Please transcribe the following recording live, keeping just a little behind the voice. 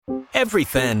Every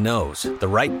fan knows the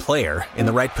right player in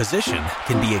the right position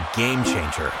can be a game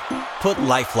changer. Put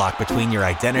LifeLock between your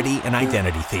identity and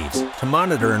identity thieves to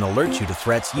monitor and alert you to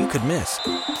threats you could miss.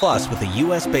 Plus, with a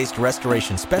U.S.-based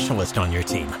restoration specialist on your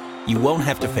team, you won't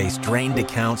have to face drained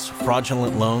accounts,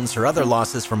 fraudulent loans, or other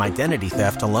losses from identity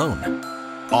theft alone.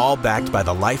 All backed by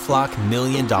the LifeLock $1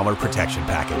 Million Protection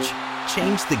Package.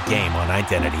 Change the game on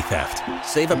identity theft.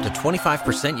 Save up to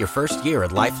 25% your first year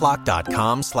at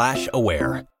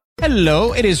LifeLock.com/aware.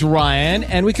 Hello, it is Ryan,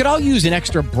 and we could all use an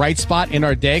extra bright spot in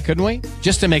our day, couldn't we?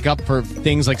 Just to make up for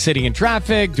things like sitting in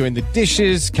traffic, doing the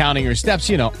dishes, counting your steps,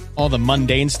 you know, all the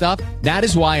mundane stuff. That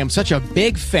is why I'm such a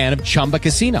big fan of Chumba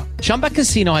Casino. Chumba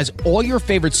Casino has all your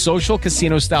favorite social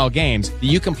casino-style games that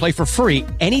you can play for free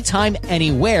anytime,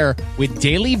 anywhere with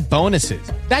daily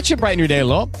bonuses. That should brighten your day a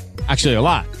little. Actually, a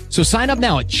lot. So sign up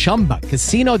now at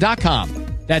ChumbaCasino.com.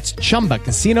 That's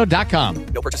ChumbaCasino.com.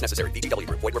 No purchase necessary. VGW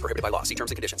Group. Void where prohibited by law. See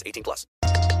terms and conditions. 18+.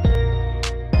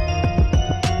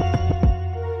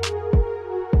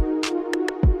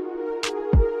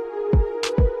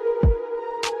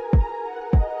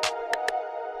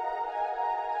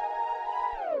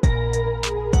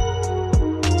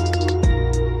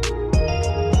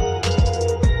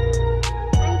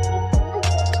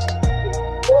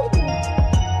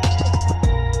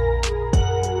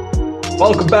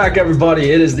 Welcome back,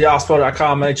 everybody. It is the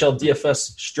Ospo.com NHL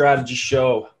DFS Strategy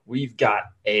Show. We've got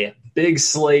a big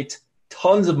slate,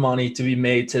 tons of money to be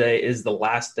made. Today is the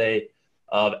last day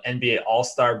of NBA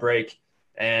All-Star break,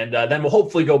 and then we'll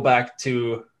hopefully go back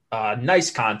to a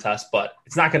nice contest, but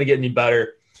it's not going to get any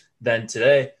better than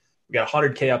today. We got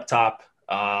 100K up top.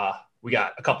 We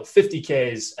got a couple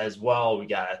 50Ks as well. We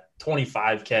got a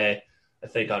 25K, I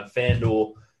think, on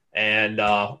FanDuel. And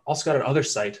also got another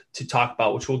site to talk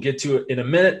about, which we'll get to in a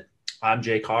minute. I'm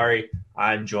Jay Kari.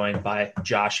 I'm joined by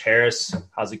Josh Harris.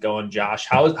 How's it going, Josh?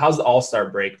 How's the All-Star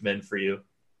break been for you?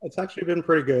 It's actually been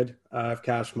pretty good. I've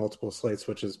cashed multiple slates,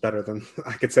 which is better than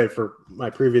I could say for my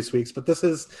previous weeks. But this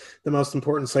is the most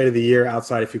important slate of the year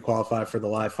outside if you qualify for the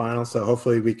live final. So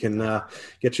hopefully we can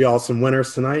get you all some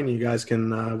winners tonight, and you guys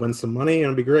can win some money, and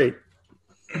it'll be great.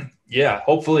 Yeah,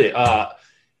 hopefully.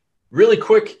 Really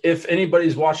quick, if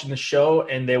anybody's watching the show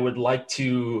and they would like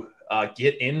to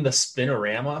get in the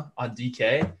Spinorama on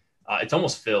DK, it's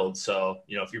almost filled. So,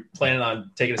 you know, if you're planning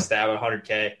on taking a stab at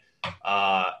 100K,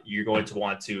 you're going to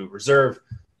want to reserve.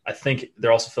 I think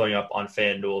they're also filling up on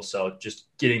FanDuel. So just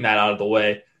getting that out of the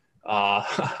way.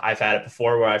 I've had it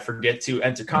before where I forget to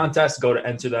enter contests, go to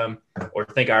enter them, or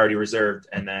think I already reserved,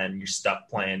 and then you're stuck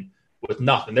playing with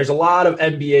nothing. There's a lot of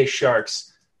NBA sharks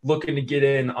looking to get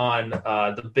in on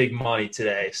the big money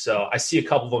today. So I see a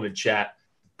couple of them in chat.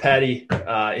 Petty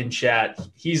in chat,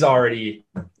 he's already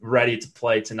ready to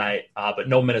play tonight, but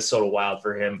no Minnesota Wild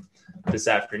for him this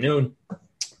afternoon.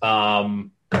 I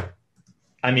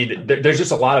mean, there's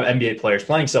just a lot of NBA players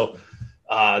playing. So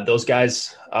those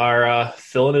guys are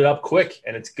filling it up quick,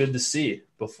 and it's good to see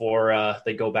before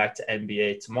they go back to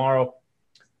NBA tomorrow.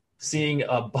 Seeing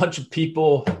a bunch of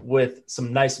people with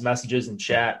some nice messages in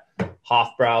chat.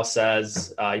 Hofbrau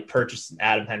says he purchased an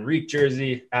Adam Henrique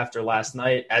jersey after last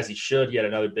night, as he should. He had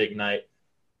another big night.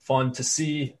 Fun to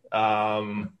see.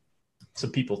 Some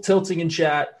people tilting in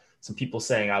chat. Some people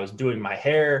saying I was doing my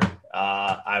hair.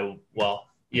 Got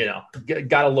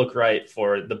to look right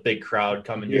for the big crowd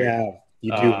coming here. Yeah,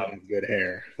 you do have good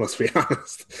hair, let's be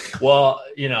honest. Well,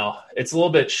 you know, it's a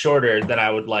little bit shorter than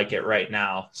I would like it right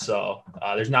now. So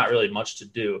there's not really much to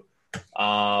do.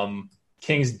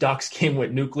 Kings Ducks game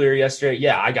went nuclear yesterday.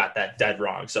 Yeah, I got that dead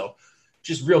wrong. So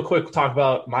just real quick, we'll talk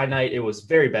about my night. It was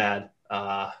very bad.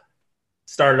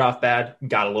 Started off bad,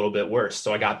 got a little bit worse.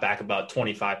 So I got back about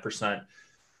 25%.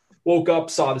 Woke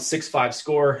up, saw the 6-5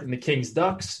 score in the Kings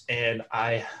Ducks, and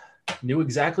I knew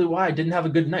exactly why I didn't have a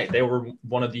good night. They were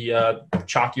one of the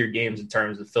chalkier games in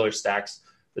terms of filler stacks,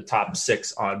 the top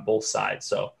 6 on both sides.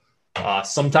 So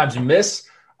sometimes you miss.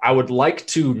 I would like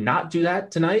to not do that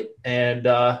tonight, and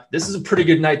this is a pretty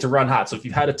good night to run hot. So if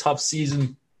you've had a tough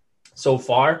season so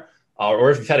far, or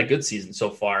if you've had a good season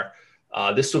so far,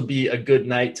 this would be a good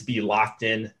night to be locked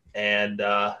in and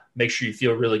make sure you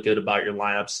feel really good about your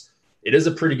lineups. It is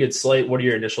a pretty good slate. What are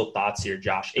your initial thoughts here,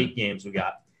 Josh? 8 games we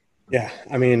got. Yeah,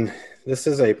 I mean, this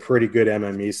is a pretty good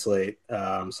MME slate.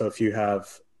 So if you have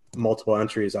multiple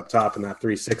entries up top in that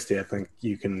 360, I think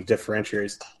you can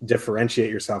differentiate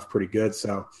yourself pretty good.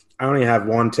 So I only have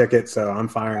one ticket, so I'm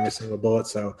firing a single bullet.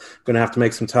 So I'm going to have to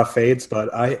make some tough fades. But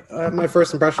my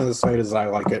first impression of the site is I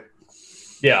like it.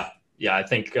 Yeah, I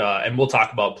think, and we'll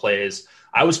talk about plays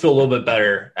I always feel a little bit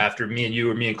better after me and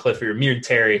you or me and Cliffy or me and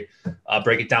Terry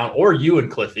break it down, or you and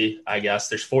Cliffy, I guess.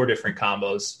 There's 4 different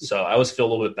combos. So I always feel a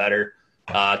little bit better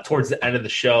towards the end of the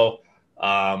show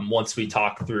once we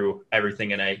talk through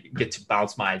everything and I get to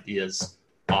bounce my ideas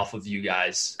off of you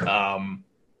guys.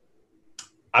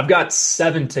 I've got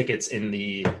 7 tickets in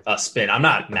the spin. I'm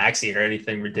not maxing or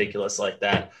anything ridiculous like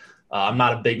that. I'm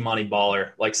not a big money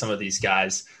baller like some of these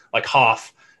guys, like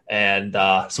Hoff and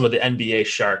some of the NBA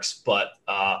sharks. But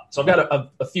so I've got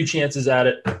a few chances at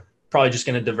it. Probably just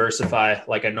going to diversify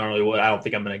like I normally would. I don't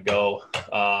think I'm going to go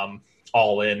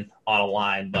all in on a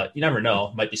line, but you never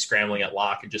know. Might be scrambling at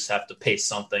lock and just have to paste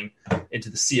something into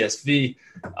the CSV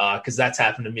because that's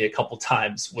happened to me a couple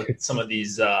times with some of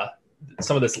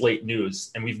this late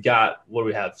news. And we've got,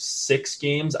 6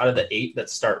 games out of the 8 that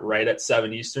start right at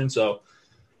 7 Eastern. So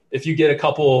if you get a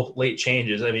couple late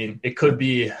changes, I mean, it could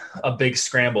be a big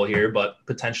scramble here, but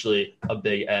potentially a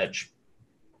big edge.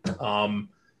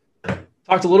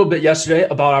 Talked a little bit yesterday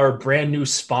about our brand new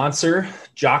sponsor,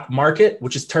 Jock Market,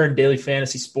 which has turned daily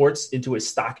fantasy sports into a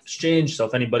stock exchange. So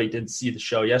if anybody didn't see the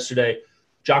show yesterday,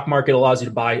 Jock Market allows you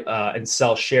to buy and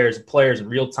sell shares of players in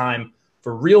real time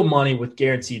for real money with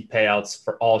guaranteed payouts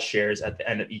for all shares at the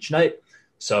end of each night.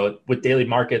 So with daily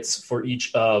markets for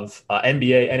each of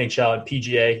NBA, NHL, and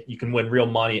PGA, you can win real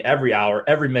money every hour,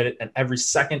 every minute, and every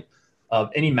second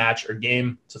of any match or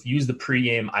game. So if you use the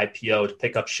pregame IPO to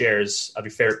pick up shares of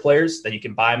your favorite players, then you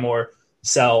can buy more,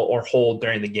 sell, or hold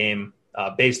during the game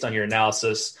based on your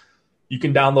analysis. You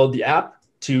can download the app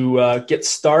to get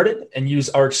started and use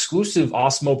our exclusive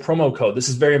Osmo promo code. This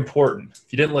is very important.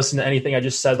 If you didn't listen to anything I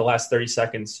just said the last 30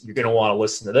 seconds, you're going to want to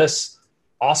listen to this.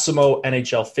 Osmo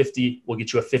NHL 50 will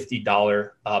get you a $50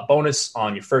 bonus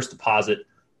on your first deposit.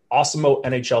 Osmo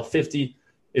NHL 50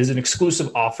 is an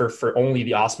exclusive offer for only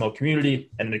the Osmo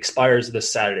community, and it expires this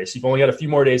Saturday. So you've only got a few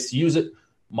more days to use it.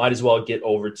 Might as well get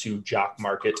over to Jock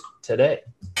Market today.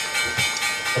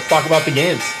 Let's talk about the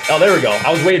games. Oh, there we go.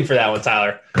 I was waiting for that one,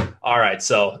 Tyler. All right,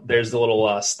 so there's the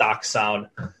little stock sound.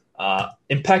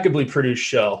 Impeccably produced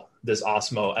show, this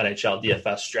Osmo NHL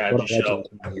DFS Strategy show.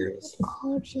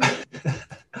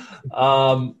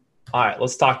 All right,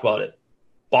 let's talk about it.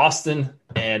 Boston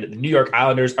and the New York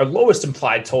Islanders, our lowest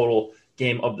implied total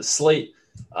game of the slate.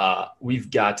 We've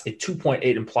got a 2.8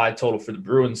 implied total for the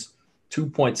Bruins,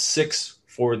 2.6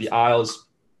 for the Isles.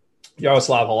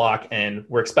 Yaroslav Halak, and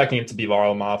we're expecting it to be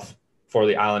Varlamov for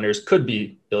the Islanders. Could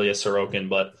be Ilya Sorokin,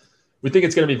 but we think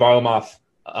it's going to be Varlamov.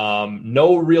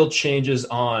 No real changes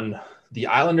on the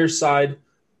Islanders side.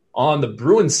 On the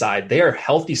Bruins side, they are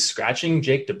healthy scratching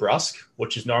Jake DeBrusk,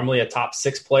 which is normally a top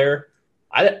 6 player.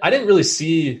 I didn't really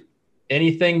see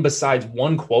anything besides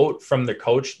one quote from the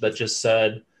coach that just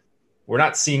said, we're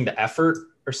not seeing the effort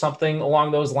or something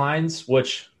along those lines,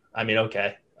 which, I mean,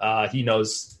 okay, he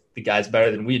knows the guys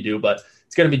better than we do, but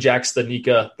it's going to be Jack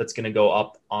Studnicka that's going to go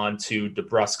up onto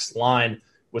DeBrusk's line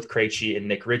with Krejci and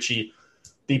Nick Ritchie.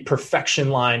 The perfection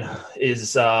line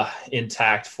is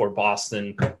intact for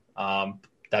Boston,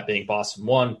 that being Boston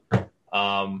 1.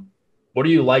 What are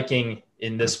you liking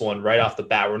in this one right off the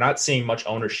bat? We're not seeing much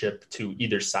ownership to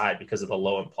either side because of the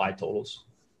low implied totals.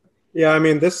 Yeah, I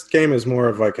mean, this game is more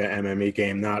of like an MME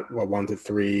game, not a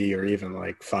 1-3 or even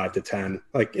like 5-10.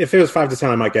 Like if it was 5-10,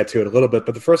 I might get to it a little bit.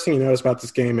 But the first thing you notice about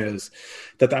this game is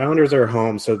that the Islanders are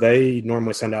home, so they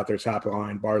normally send out their top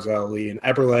line, Barzal, Lee, and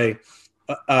Eberle,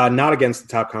 not against the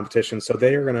top competition. So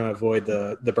they are going to avoid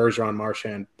the Bergeron,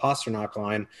 Marchand, Pasternak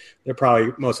line. To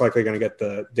probably most likely going to get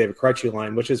the David Krejci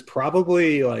line, which is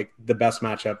probably like the best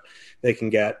matchup they can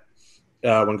get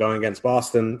when going against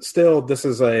Boston. Still, this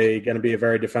is going to be a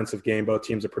very defensive game. Both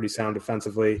teams are pretty sound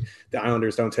defensively. The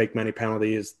Islanders don't take many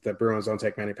penalties. The Bruins don't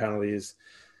take many penalties.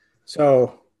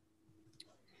 So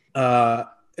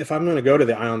if I'm going to go to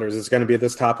the Islanders, it's going to be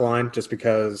this top line just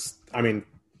because, I mean,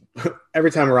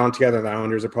 every time we're on together, the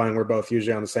Islanders are playing, we're both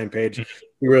usually on the same page.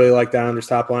 We really like the Islanders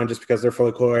top line just because they're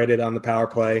fully correlated on the power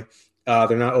play.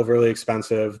 They're not overly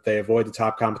expensive. They avoid the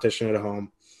top competition at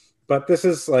home. But this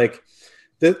is like,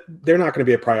 they're not going to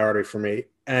be a priority for me,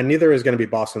 and neither is going to be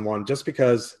Boston 1, just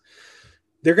because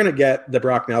they're going to get the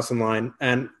Brock Nelson line.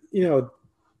 And, you know,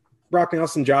 Brock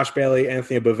Nelson, Josh Bailey,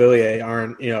 Anthony Beauvillier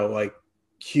aren't, you know, like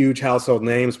huge household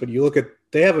names, but you look at,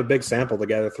 they have a big sample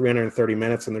together, 330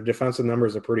 minutes, and their defensive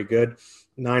numbers are pretty good.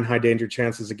 9 high danger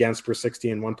chances against per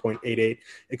 60 and 1.88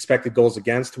 expected goals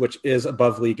against, which is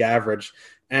above league average.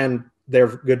 And they're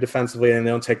good defensively and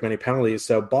they don't take many penalties.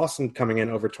 So Boston coming in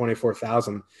over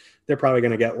 24,000, they're probably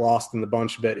going to get lost in the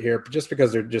bunch a bit here just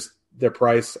because they're just their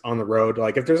price on the road.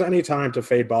 Like if there's any time to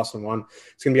fade Boston 1,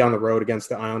 it's going to be on the road against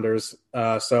the Islanders.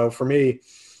 So for me,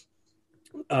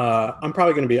 I'm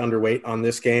probably going to be underweight on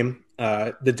this game.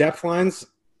 The depth lines,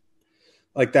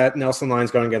 like that Nelson line's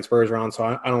going against Bergeron, so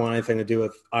I don't want anything to do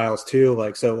with Isles too.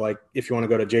 Like if you want to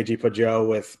go to JG Pajot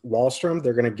with Wallstrom,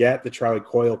 they're going to get the Charlie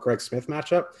Coyle, Craig Smith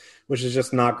matchup, which is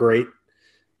just not great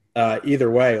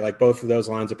either way. Like both of those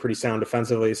lines are pretty sound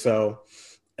defensively, so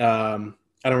I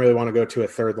don't really want to go to a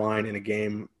third line in a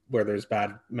game where there's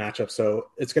bad matchups. So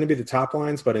it's going to be the top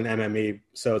lines, but in MME,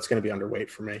 so it's going to be underweight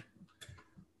for me.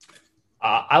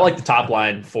 I like the top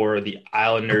line for the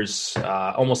Islanders.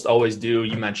 Almost always do.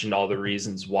 You mentioned all the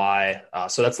reasons why.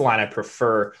 So that's the line I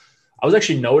prefer. I was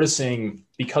actually noticing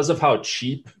because of how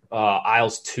cheap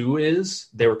Isles 2 is,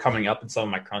 they were coming up in some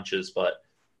of my crunches, but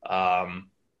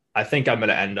I think I'm going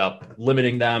to end up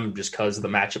limiting them just because of the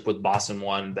matchup with Boston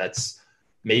 1. That's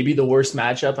maybe the worst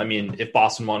matchup. I mean, if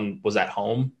Boston 1 was at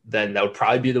home, then that would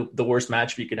probably be the worst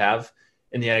matchup you could have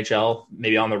in the NHL,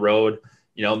 maybe on the road.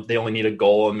 You know, they only need a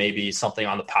goal and maybe something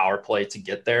on the power play to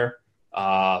get there.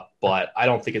 But I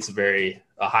don't think it's a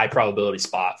high probability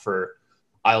spot for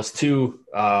Isles 2.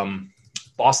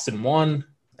 Boston 1,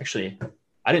 actually,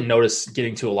 I didn't notice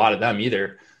getting to a lot of them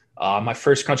either. My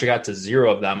first crunch, I got to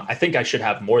 0 of them. I think I should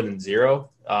have more than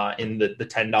 0 in the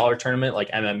 $10 tournament,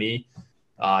 like MME.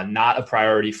 Not a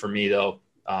priority for me, though,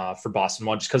 for Boston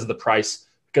 1, just because of the price,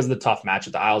 because of the tough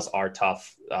matchup. The Isles are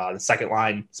tough. The second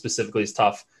line specifically is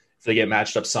tough. If they get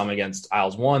matched up some against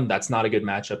Isles 1, that's not a good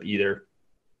matchup either.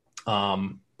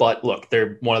 But look,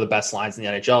 they're one of the best lines in the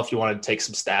NHL. If you want to take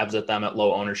some stabs at them at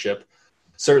low ownership,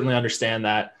 certainly understand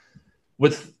that.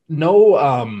 With no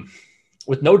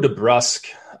DeBrusk,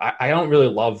 I don't really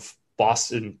love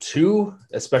Boston 2,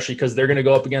 especially because they're going to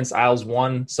go up against Isles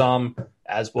 1 some,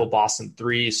 as will Boston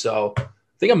 3. So I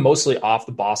think I'm mostly off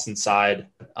the Boston side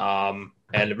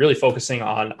and really focusing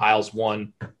on Isles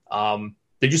 1.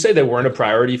 Did you say they weren't a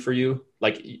priority for you?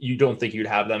 Like, you don't think you'd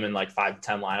have them in like 5 to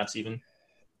 10 lineups even?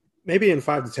 Maybe in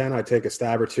 5 to 10, I'd take a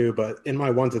stab or two, but in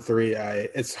my 1 to 3,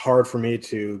 it's hard for me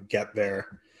to get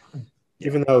there.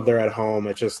 Even though they're at home,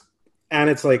 and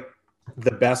it's like the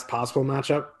best possible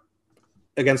matchup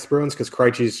against the Bruins because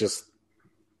Krejci's just,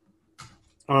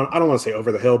 I don't want to say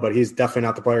over the hill, but he's definitely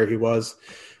not the player he was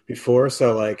before.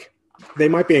 So like they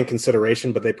might be in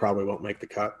consideration, but they probably won't make the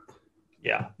cut.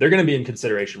 Yeah, they're going to be in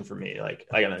consideration for me. Like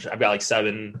I mentioned, I've got like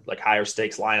 7 like higher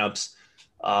stakes lineups.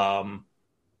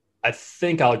 I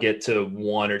think I'll get to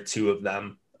 1 or 2 of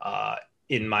them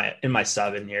in my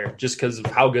 7 here, just because of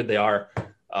how good they are.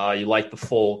 You like the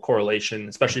full correlation,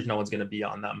 especially if no one's going to be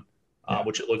on them,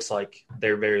 which it looks like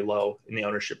they're very low in the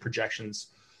ownership projections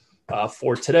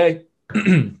for today.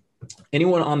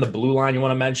 Anyone on the blue line you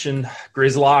want to mention?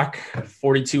 Grizzlock,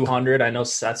 4,200. I know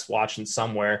Seth's watching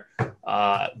somewhere.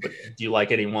 But do you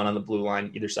like anyone on the blue line,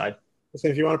 either side? So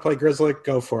if you want to play Grizzly,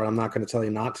 go for it. I'm not going to tell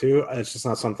you not to. It's just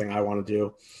not something I want to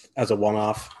do as a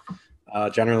one-off.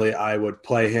 Generally, I would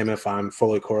play him if I'm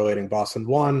fully correlating Boston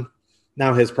 1.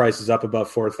 Now his price is up above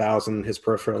 4,000. His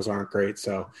peripherals aren't great,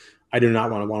 so I do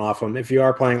not want to one-off him. If you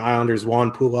are playing Islanders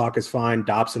 1, Pulak is fine.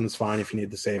 Dobson is fine if you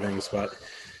need the savings, but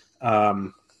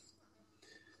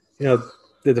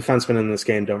the defensemen in this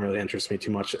game don't really interest me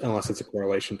too much unless it's a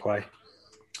correlation play.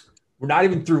 We're not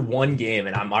even through one game,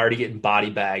 and I'm already getting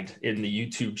body bagged in the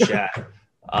YouTube chat.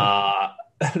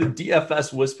 The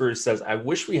DFS Whisperer says, I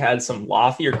wish we had some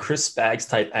Lofty or Chris Spags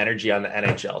type energy on the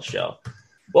NHL show.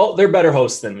 Well, they're better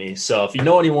hosts than me. So if you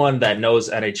know anyone that knows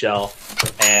NHL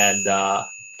and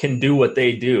can do what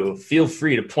they do, feel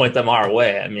free to point them our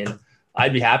way. I mean,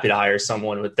 I'd be happy to hire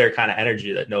someone with their kind of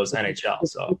energy that knows NHL.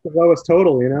 So it's the lowest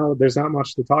total, there's not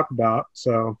much to talk about.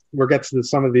 So we'll get to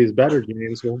some of these better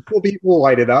games. We'll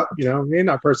light it up,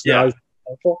 Our personality is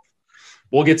helpful.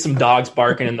 We'll get some dogs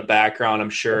barking in the background, I'm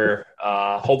sure.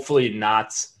 Hopefully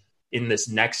not in this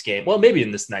next game. Well, maybe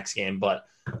in this next game, but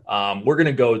we're going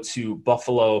to go to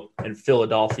Buffalo and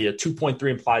Philadelphia.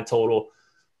 2.3 implied total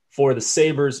for the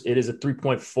Sabres. It is a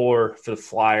 3.4 for the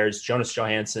Flyers. Jonas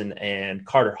Johansson and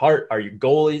Carter Hart are your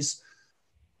goalies.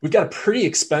 We've got a pretty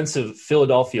expensive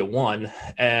Philadelphia 1,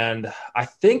 and I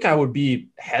think I would be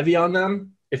heavy on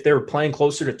them if they were playing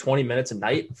closer to 20 minutes a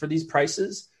night for these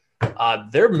prices.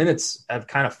 Their minutes have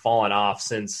kind of fallen off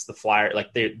since the Flyers,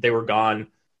 like they were gone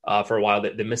for a while.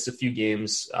 They missed a few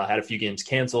games, had a few games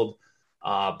canceled.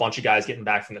 A bunch of guys getting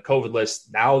back from the COVID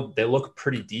list. Now they look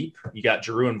pretty deep. You got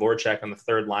Giroux and Voracek on the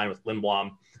third line with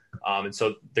Lindblom. And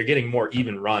so they're getting more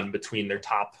even run between their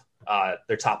top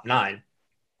 9.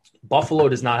 Buffalo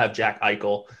does not have Jack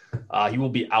Eichel. He will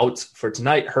be out for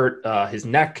tonight, hurt his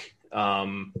neck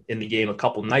in the game a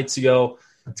couple nights ago.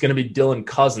 It's going to be Dylan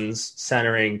Cousins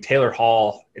centering Taylor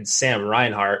Hall and Sam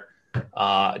Reinhart. Do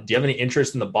you have any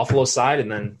interest in the Buffalo side?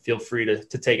 And then feel free to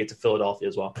take it to Philadelphia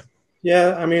as well.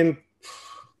 Yeah, I mean,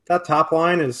 that top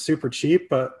line is super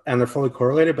cheap, and they're fully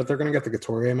correlated, but they're going to get the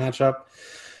Couturier matchup.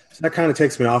 So that kind of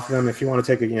takes me off of them. If you want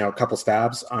to take a couple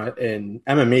stabs in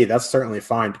MME, that's certainly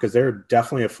fine because they're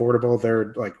definitely affordable.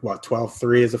 They're like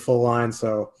 12-3 is a full line.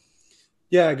 So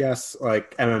yeah, I guess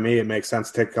like MME, it makes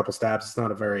sense to take a couple stabs. It's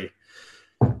not a very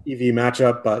EV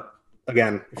matchup, but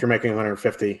again, if you're making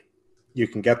 150, you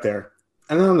can get there.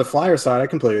 And then on the Flyer side, I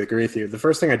completely agree with you. The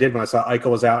first thing I did when I saw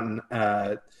Eichel was out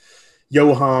and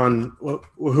Johan,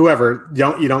 whoever,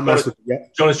 you don't mess with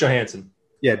Jonas Johansson.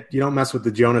 Yeah, you don't mess with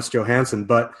the Jonas Johansson.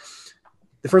 But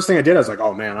the first thing I did, I was like,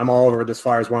 oh, man, I'm all over this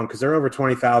Flyers one because they're over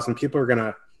 20,000. People are going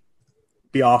to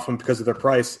be off them because of their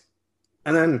price.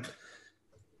 And then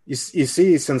you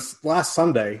see since last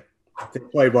Sunday, they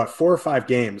played, 4 or 5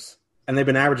 games, and they've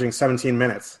been averaging 17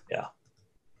 minutes. Yeah.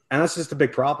 And that's just a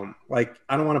big problem. Like,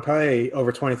 I don't want to pay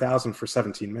over 20,000 for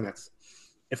 17 minutes.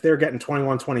 If they're getting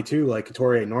 21, 22 like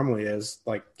Couturier normally is,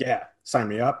 like, yeah, sign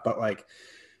me up. But, like,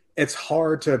 it's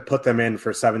hard to put them in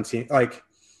for 17. Like,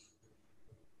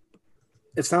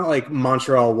 it's not like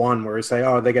Montreal won where you say,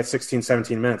 oh, they get 16,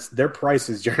 17 minutes. Their price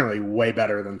is generally way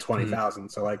better than 20,000.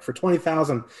 So, like, for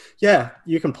 20,000, yeah,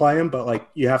 you can play them, but, like,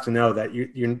 you have to know that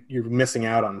you're missing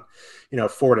out on,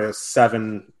 4 to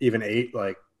 7, even 8,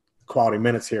 like, quality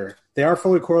minutes here. They are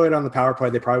fully correlated on the power play.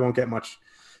 They probably won't get much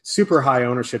super high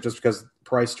ownership just because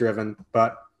price driven,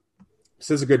 but this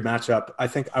is a good matchup. I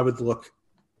think I would look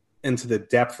into the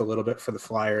depth a little bit for the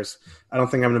Flyers. I don't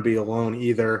think I'm going to be alone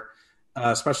either,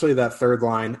 especially that third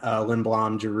line,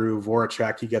 Lindblom, Giroux,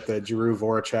 Voracek. You get the Giroux,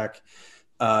 Voracek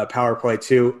power play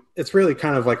too. It's really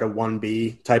kind of like a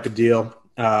 1B type of deal.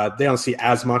 They don't see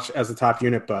as much as the top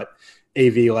unit, but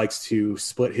AV likes to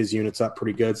split his units up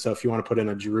pretty good. So if you want to put in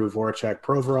a Giroux, Voracek,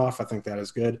 Provorov, I think that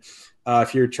is good.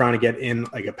 If you're trying to get in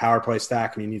like a power play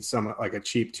stack and you need some like a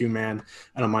cheap 2-man,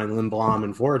 I don't mind Lindblom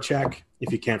and Voracek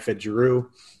if you can't fit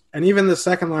Giroux. And even the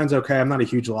second line's okay. I'm not a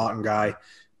huge Lawton guy.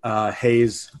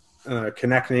 Hayes,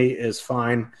 Konechny is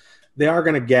fine. They are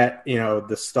going to get,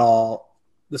 the Stahl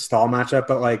matchup,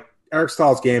 but like Eric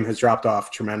Stahl's game has dropped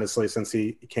off tremendously since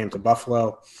he came to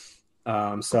Buffalo.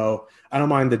 So I don't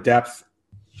mind the depth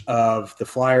of the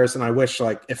Flyers. And I wish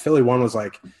like if Philly 1 was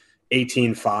like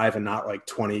 18-5 and not like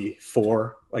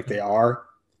 24 like they are,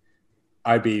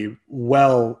 I'd be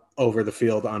well over the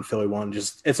field on Philly 1.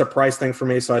 Just it's a price thing for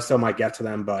me, so I still might get to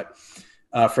them, but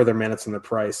for their minutes and the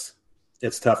price,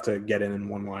 it's tough to get in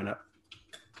one lineup.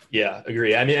 Yeah,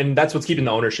 agree. I mean, and that's what's keeping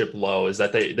the ownership low is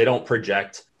that they don't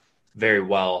project very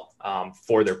well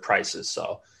for their prices.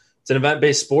 So it's an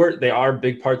event-based sport. They are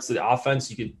big parts of the offense.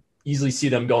 You could easily see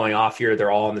them going off here.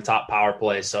 They're all in the top power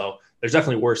play. So there's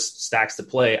definitely worse stacks to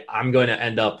play. I'm going to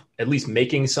end up at least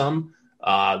making some.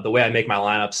 The way I make my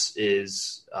lineups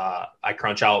is I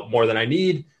crunch out more than I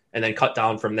need and then cut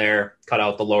down from there, cut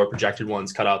out the lower projected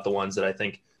ones, cut out the ones that I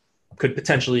think could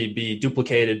potentially be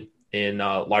duplicated in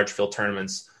large field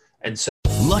tournaments. And so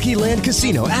Lucky Land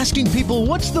Casino, asking people,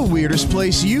 what's the weirdest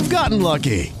place you've gotten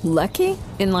lucky? Lucky?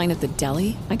 In line at the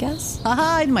deli, I guess?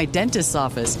 Aha, in my dentist's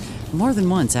office. More than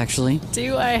once, actually.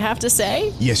 Do I have to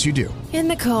say? Yes, you do. In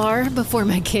the car before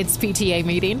my kids' PTA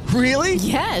meeting. Really?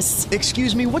 Yes.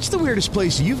 Excuse me, what's the weirdest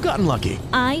place you've gotten lucky?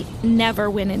 I never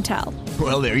win and tell.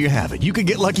 Well, there you have it. You can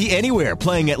get lucky anywhere,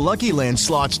 playing at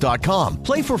LuckyLandSlots.com.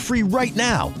 Play for free right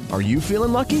now. Are you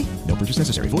feeling lucky? No purchase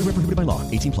necessary. Void where prohibited by law.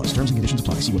 18+. Terms and conditions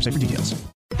apply. See website for details.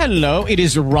 Hello, it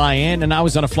is Ryan, and I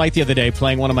was on a flight the other day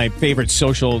playing one of my favorite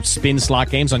social spin slot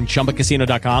games on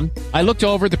ChumbaCasino.com. I looked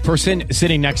over at the person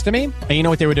sitting next to me, and you know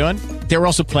what they were doing? They were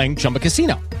also playing Chumba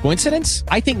Casino. Coincidence?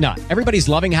 I think not. Everybody's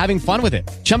loving having fun with it.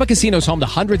 Chumba Casino is home to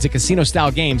hundreds of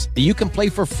casino-style games that you can play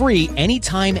for free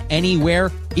anytime,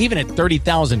 anywhere, even at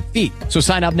 30,000 feet. So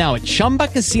sign up now at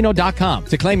ChumbaCasino.com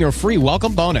to claim your free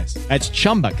welcome bonus. That's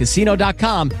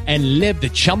ChumbaCasino.com and live the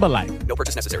Chumba life. No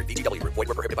purchase necessary. VGW. Void where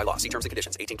prohibited by law. See terms and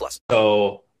conditions. 18+.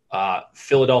 So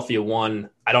Philadelphia 1,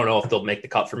 I don't know if they'll make the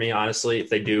cut for me, honestly. If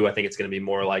they do, I think it's going to be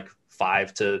more like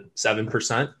 5 to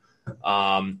 7%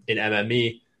 in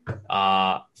MME.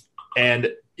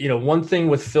 And, one thing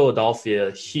with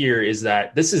Philadelphia here is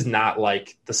that this is not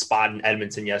like the spot in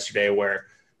Edmonton yesterday where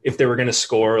if they were going to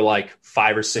score like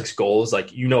 5 or 6 goals,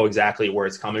 like exactly where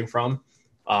it's coming from.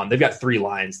 They've got 3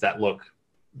 lines that look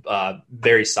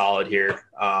very solid here.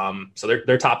 So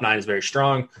their top 9 is very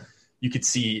strong. You could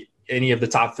see any of the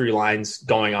top 3 lines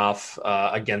going off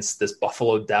against this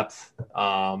Buffalo depth,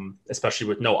 especially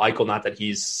with no Eichel. Not that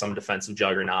he's some defensive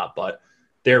juggernaut, but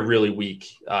they're really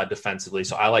weak defensively.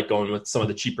 So I like going with some of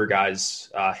the cheaper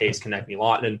guys, Hayes, Konechny,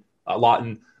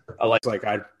 Lawton. Like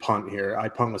I'd punt here.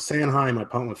 I'd punt with Sanheim. I'd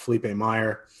punt with Felipe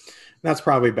Meyer. That's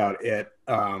probably about it.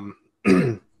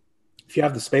 If you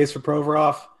have the space for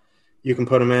Provorov, you can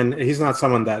put him in. He's not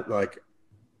someone that like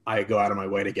I go out of my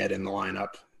way to get in the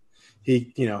lineup.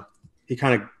 He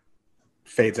kind of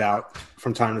fades out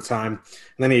from time to time.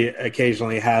 And then he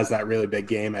occasionally has that really big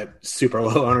game at super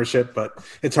low ownership, but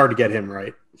it's hard to get him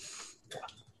right.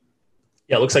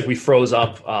 Yeah, it looks like we froze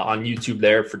up on YouTube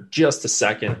there for just a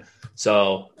second.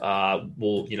 So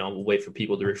we'll wait for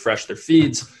people to refresh their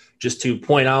feeds. Just to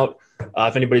point out,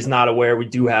 if anybody's not aware, we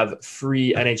do have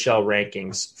free NHL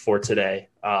rankings for today.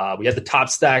 We had the top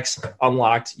stacks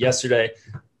unlocked yesterday.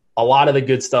 A lot of the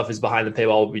good stuff is behind the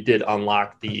paywall. We did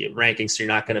unlock the rankings, so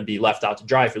you're not going to be left out to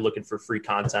dry if you're looking for free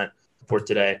content for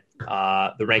today.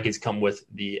 The rankings come with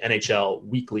the NHL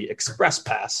Weekly Express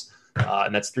Pass,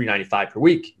 and that's $3.95 per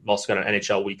week. We've also got an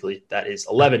NHL Weekly that is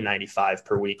 $11.95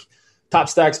 per week. Top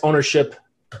stacks, ownership,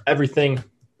 everything.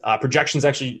 Projections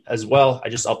actually as well. I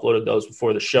just uploaded those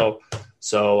before the show.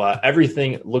 So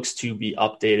everything looks to be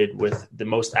updated with the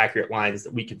most accurate lines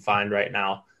that we can find right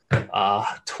now.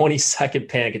 20-second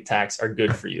panic attacks are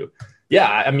good for you. Yeah,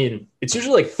 I mean, it's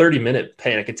usually like 30-minute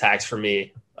panic attacks for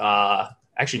me.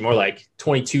 Actually, more like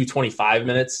 22, 25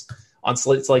 minutes on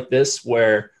slates like this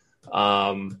where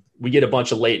we get a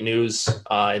bunch of late news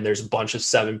and there's a bunch of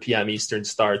 7 p.m. Eastern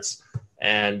starts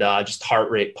and just heart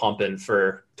rate pumping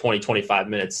for 20, 25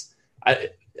 minutes. I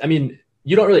mean,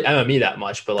 you don't really MME that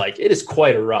much, but like it is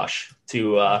quite a rush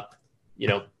to,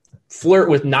 flirt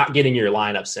with not getting your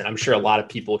lineups in. I'm sure a lot of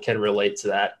people can relate to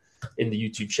that in the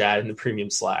YouTube chat and the premium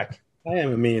Slack. I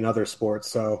am me in other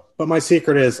sports, but my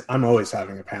secret is I'm always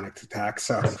having a panic attack.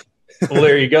 So, well,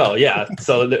 there you go. Yeah.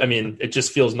 So, I mean, it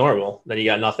just feels normal. Then you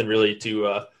got nothing really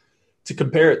to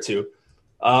compare it to.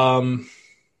 All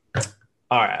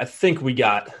right. I think we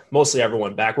got mostly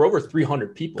everyone back. We're over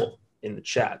 300 people in the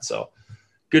chat. So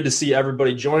good to see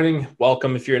everybody joining.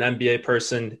 Welcome. If you're an NBA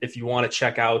person, if you want to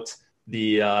check out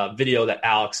the video that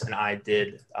Alex and I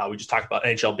did, we just talked about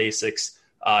NHL basics.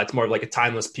 It's more of like a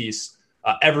timeless piece,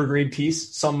 evergreen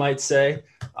piece, some might say.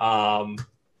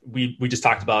 We just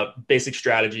talked about basic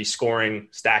strategy, scoring,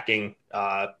 stacking,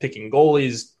 picking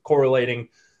goalies, correlating,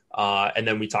 and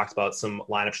then we talked about some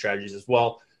lineup strategies as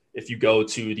well. If you go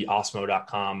to the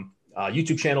Osmo.com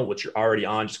YouTube channel, which you're already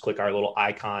on, just click our little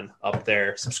icon up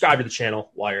there. Subscribe to the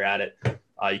channel while you're at it.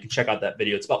 You can check out that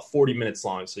video. It's about 40 minutes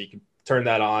long, so you can turn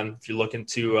that on if you're looking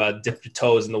to dip your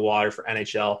toes in the water for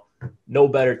NHL. No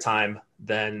better time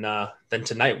than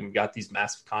tonight when we've got these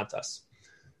massive contests.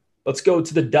 Let's go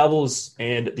to the Devils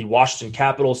and the Washington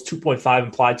Capitals. 2.5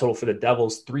 implied total for the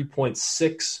Devils,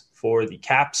 3.6 for the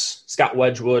Caps. Scott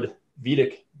Wedgwood,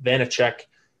 Vitek, Vanacek.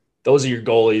 Those are your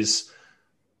goalies.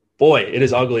 Boy, it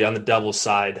is ugly on the Devils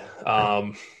side.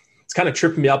 It's kind of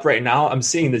tripping me up right now. I'm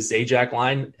seeing the Zajac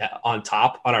line on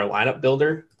top on our lineup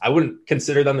builder. I wouldn't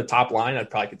consider them the top line. I'd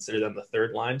probably consider them the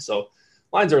third line. So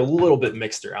lines are a little bit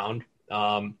mixed around.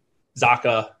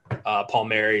 Zacha,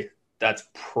 Palmieri, that's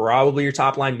probably your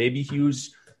top line. Maybe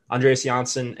Hughes, Andreas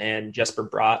Janssen, and Jesper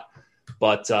Bratt.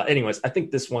 But anyways, I think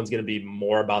this one's going to be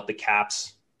more about the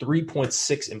Caps.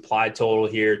 3.6 implied total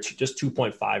here, just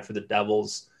 2.5 for the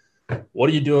Devils. What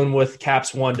are you doing with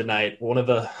Caps 1 tonight? One of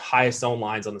the highest owned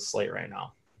lines on the slate right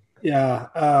now. Yeah.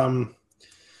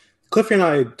 Cliffy and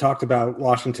I talked about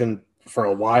Washington for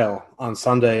a while on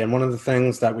Sunday, and one of the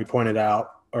things that he pointed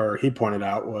out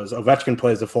was Ovechkin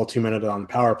plays a full 2 minutes on the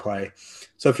power play.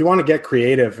 So if you want to get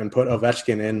creative and put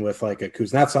Ovechkin in with like a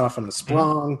Kuznetsov and a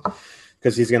Sprong,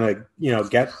 because he's going to,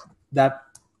 get that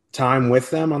time with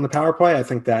them on the power play, I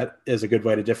think that is a good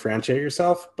way to differentiate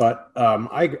yourself. But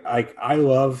I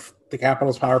love the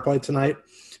Capitals power play tonight.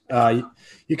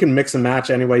 You can mix and match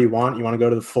any way you want. You want to go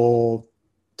to the full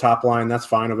top line, that's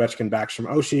fine. Ovechkin backs from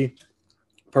Oshie,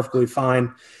 perfectly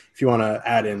fine. If you want to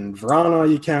add in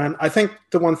Vrana, you can. I think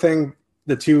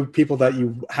the two people that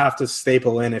you have to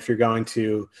staple in if you're going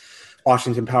to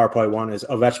Washington power play 1 is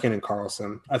Ovechkin and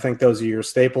Karlsson. I think those are your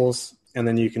staples, and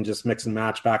then you can just mix and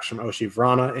match backs from Oshie,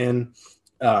 Vrana in.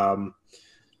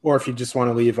 Or if you just want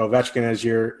to leave Ovechkin as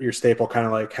your staple, kind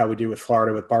of like how we do with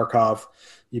Florida with Barkov,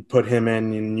 you put him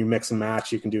in and you mix and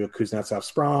match. You can do a Kuznetsov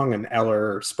Sprong, an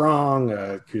Eller Sprong,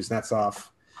 a Kuznetsov,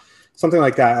 something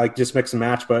like that, like just mix and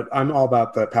match. But I'm all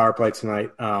about the power play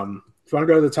tonight. If you want to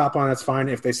go to the top line, that's fine.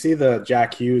 If they see the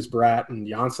Jack Hughes, Bratt, and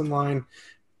Janssen line,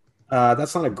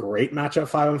 that's not a great matchup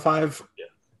 5-on-5. Yeah.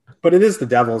 But it is the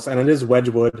Devils, and it is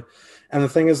Wedgwood. And the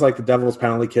thing is, like, the Devils'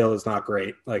 penalty kill is not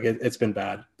great. Like, it's been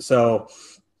bad. So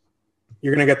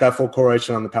you're going to get that full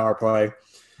correlation on the power play.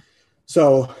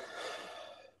 So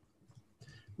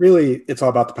really, it's all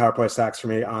about the power play stacks for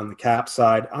me on the Caps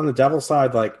side. On the Devils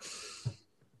side, like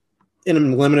in a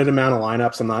limited amount of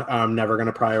lineups, I'm never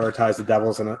going to prioritize the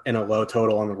Devils in a low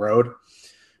total on the road.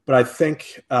 But I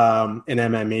think in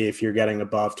MME, if you're getting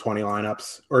above 20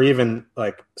 lineups, or even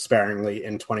like sparingly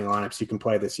in 20 lineups, you can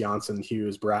play this Janssen,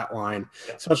 Hughes, Bratt line,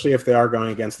 especially if they are going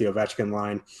against the Ovechkin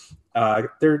line.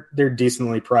 They're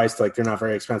decently priced. Like they're not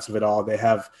very expensive at all. They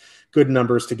have good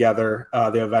numbers together.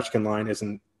 The Ovechkin line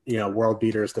isn't, world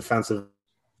beaters defensive.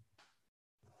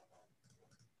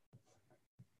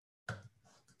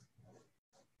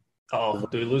 Oh,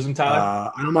 do we lose him,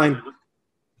 Tyler? I don't mind.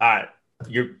 All right.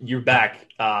 You're back.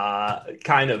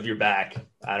 Kind of you're back.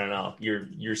 I don't know.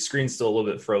 Your screen's still a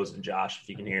little bit frozen, Josh, if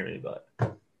you can hear me, but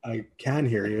I can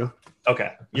hear you.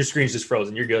 Okay. Your screen's just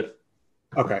frozen. You're good.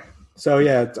 Okay. So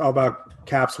yeah, it's all about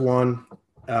Caps 1.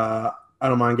 I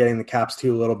don't mind getting the Caps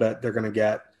 2 a little bit. They're going to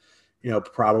get,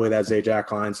 probably that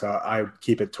Zajac line. So I would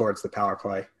keep it towards the power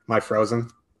play. Am I frozen?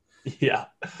 Yeah.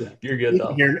 You're good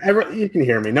though. You can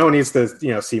hear me. No one needs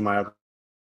to, see my.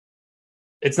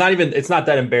 It's not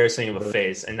that embarrassing of a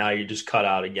face, and now you just cut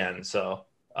out again. So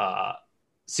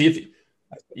see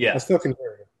if I still can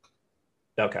hear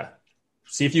you. Okay.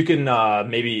 See if you can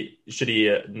should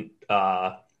he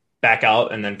back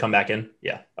out and then come back in?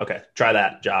 Yeah. Okay. Try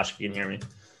that, Josh, if you can hear me.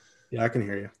 Yeah, I can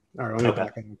hear you. All right, let me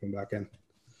back in and come back in.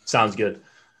 Sounds good.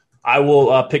 I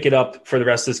will pick it up for the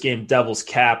rest of this game. Devils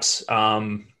Caps.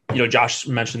 Josh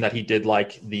mentioned that he did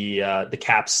like the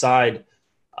Caps side.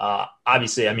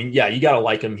 Obviously, you got to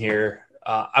like him here.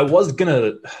 I was going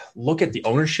to look at the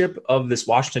ownership of this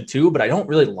Washington 2, but I don't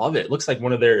really love it. It looks like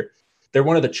they're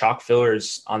one of the chalk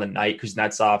fillers on the night.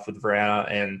 Kuznetsov with Vrana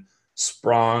and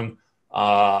Sprong.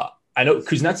 I know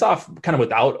Kuznetsov kind of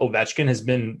without Ovechkin has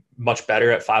been much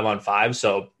better at 5-on-5.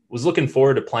 So was looking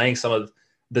forward to playing some of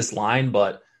this line,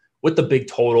 but with the big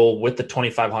total, with the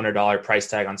 $2,500 price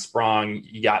tag on Sprong,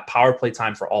 you got power play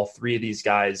time for all three of these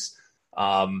guys.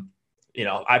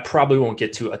 I probably won't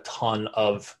get to a ton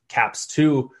of Caps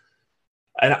 2,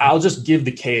 and I'll just give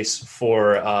the case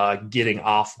for getting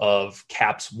off of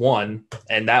Caps 1,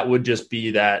 and that would just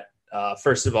be that,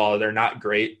 first of all, they're not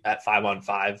great at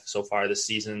 5-on-5 so far this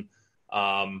season.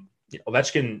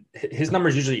 Ovechkin, his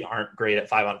numbers usually aren't great at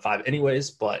 5-on-5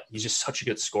 anyways, but he's just such a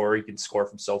good scorer. He can score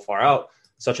from so far out,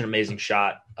 such an amazing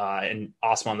shot, and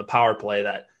awesome on the power play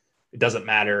that it doesn't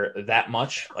matter that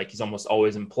much. Like he's almost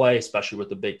always in play, especially with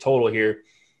the big total here.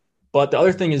 But the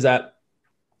other thing is that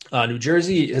New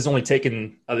Jersey has only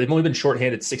taken, they've only been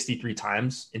shorthanded 63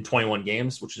 times in 21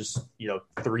 games, which is,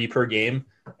 3 per game.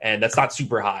 And that's not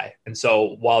super high. And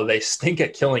so while they stink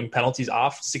at killing penalties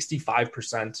off,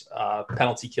 65%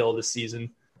 penalty kill this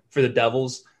season for the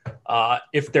Devils,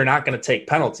 if they're not going to take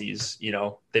penalties,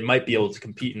 they might be able to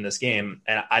compete in this game.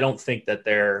 And I don't think that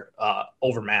they're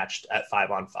overmatched at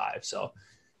 5-on-5. So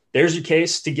there's your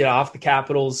case to get off the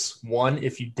Capitals. One,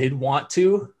 if you did want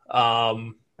to,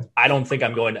 I don't think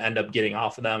I'm going to end up getting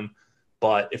off of them,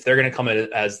 but if they're going to come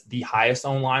in as the highest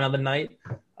owned line of the night,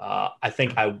 I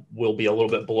think I will be a little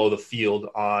bit below the field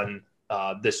on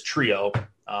this trio.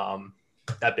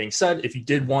 That being said, if you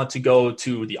did want to go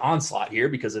to the onslaught here,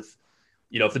 because if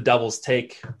the Devils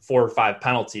take 4 or 5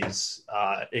 penalties,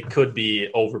 it could be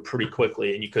over pretty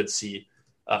quickly, and you could see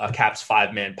a Caps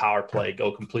 5-man power play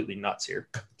go completely nuts here.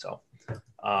 So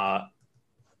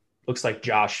looks like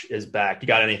Josh is back. You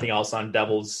got anything else on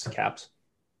Devils Caps?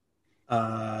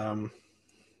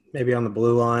 Maybe on the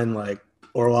blue line, like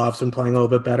Orlov's been playing a little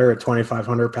bit better at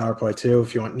 2,500 power play too,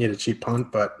 if you need a cheap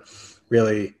punt, but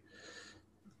really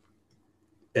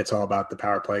it's all about the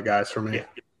power play guys for me.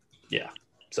 Yeah.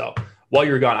 So while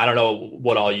you were gone, I don't know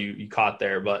what all you caught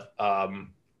there, but I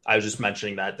was just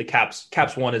mentioning that the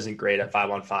Caps 1 isn't great at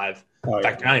 5-on-5. In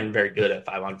fact, they're not even very good at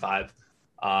 5-on-5.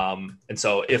 And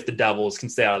so if the Devils can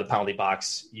stay out of the penalty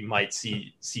box, you might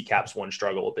see Caps 1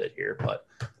 struggle a bit here. But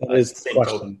that is the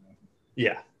question.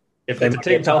 Yeah. If they're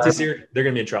taking penalties here, they're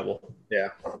going to be in trouble. Yeah.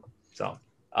 So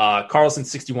Carlson,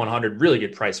 6,100, really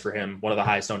good price for him. One of the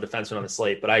highest owned defensemen on the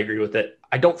slate, but I agree with it.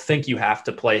 I don't think you have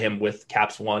to play him with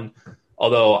Caps 1,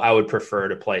 although I would prefer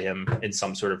to play him in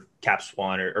some sort of Caps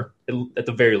 1 or at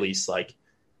the very least, like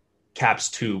Caps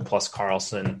 2 plus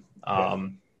Carlson.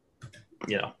 And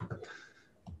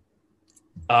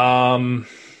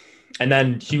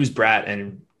then Hughes, Bratt,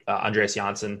 and Andreas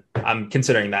Janssen. I'm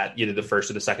considering that either the first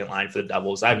or the second line for the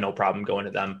Devils. I have no problem going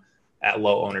to them at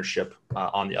low ownership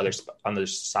on the other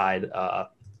side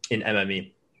in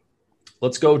MME.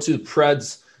 Let's go to the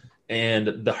Preds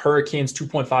and the Hurricanes.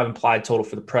 2.5 implied total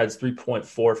for the Preds, 3.4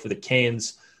 for the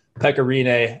Canes. Pekka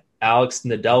Rinne Alex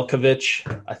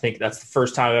Nedeljkovic. I think that's the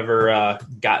first time I've ever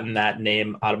gotten that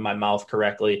name out of my mouth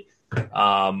correctly.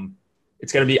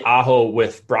 It's going to be Aho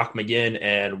with Brock McGinn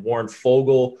and Warren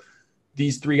Fogle.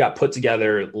 These three got put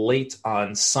together late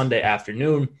on Sunday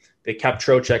afternoon. They kept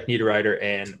Trocheck, Niederreiter,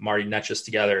 and Marty Netschus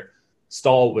together.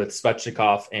 Stahl with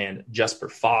Svechnikov and Jesper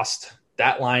Fast.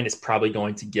 That line is probably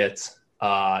going to get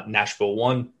Nashville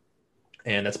 1,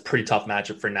 and that's a pretty tough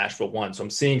matchup for Nashville 1. So I'm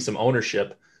seeing some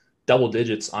ownership, double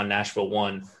digits on Nashville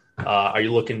 1. Are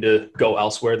you looking to go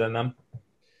elsewhere than them?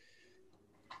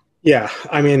 Yeah,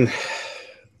 I mean,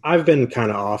 I've been kind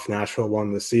of off Nashville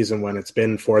 1 this season when it's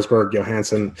been Forsberg,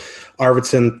 Johansson,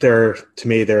 Arvidsson. To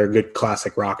me, they're a good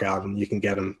classic rock album. You can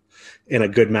get them in a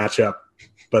good matchup,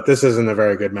 but this isn't a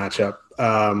very good matchup.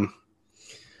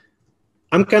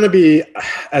 I'm going to be,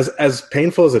 as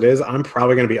painful as it is, I'm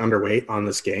probably going to be underweight on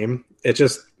this game.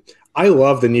 I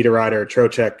love the Niederreiter,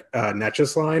 Trocheck,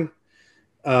 Netschus line.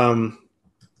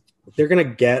 They're going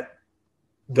to get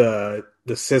the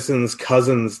Sissons,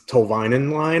 Cousins,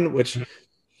 Tolvanen line, which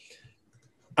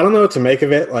I don't know what to make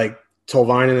of it. Like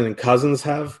Tolvanen and Cousins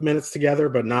have minutes together,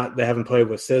 but they haven't played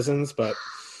with Sissons. But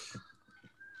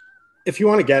if you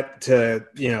want to get to,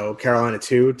 Carolina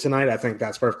 2 tonight, I think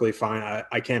that's perfectly fine.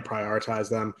 I can't prioritize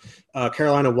them.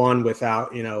 Carolina 1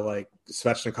 without, like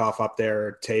Svechnikov up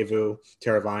there, Teuvo,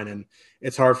 Teravainen.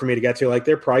 It's hard for me to get to. Like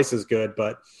their price is good,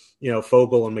 but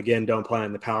Fogle and McGinn don't play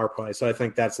in the power play. So I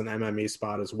think that's an MME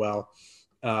spot as well.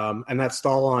 And that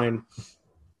Stahl line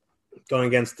going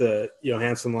against the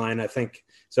Johansson line, I think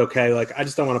it's okay. Like I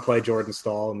just don't want to play Jordan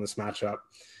Stahl in this matchup.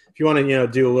 If you want to,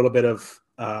 do a little bit of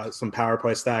some power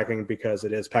play stacking because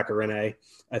it is Pekka Rinne,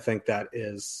 I think that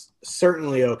is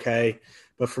certainly okay.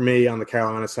 But for me on the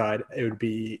Carolina side, it would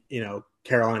be,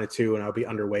 Carolina 2, and I'll be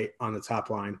underweight on the top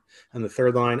line and the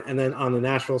third line. And then on the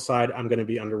Nashville side, I'm going to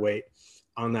be underweight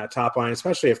on that top line,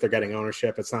 especially if they're getting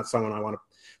ownership. It's not someone I don't want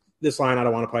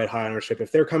to play at high ownership.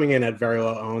 If they're coming in at very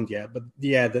low owned,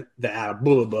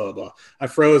 blah, blah, blah. I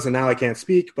froze and now I can't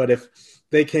speak. But if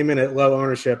they came in at low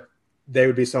ownership, they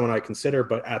would be someone I consider,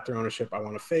 but at their ownership, I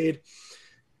want to fade.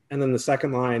 And then the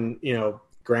second line,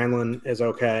 Granlund is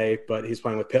okay, but he's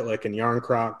playing with Pitlick and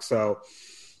Yarncroc. So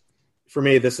for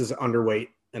me, this is underweight,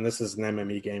 and this is an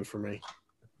MME game for me.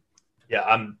 Yeah,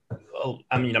 I'm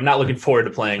not looking forward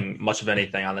to playing much of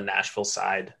anything on the Nashville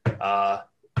side.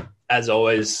 As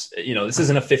always, this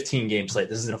isn't a 15-game slate.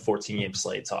 This isn't a 14-game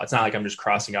slate. So it's not like I'm just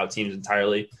crossing out teams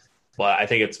entirely. But I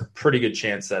think it's a pretty good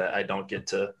chance that I don't get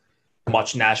to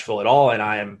much Nashville at all. And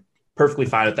I am perfectly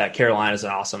fine with that. Carolina is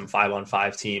an awesome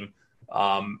 5-on-5 team.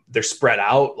 They're spread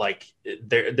out. Like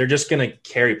they're just going to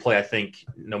carry play, I think,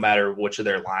 no matter which of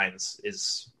their lines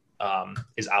is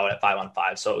out at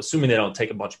 5-on-5. So assuming they don't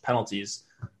take a bunch of penalties,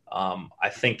 I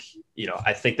think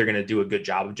they're going to do a good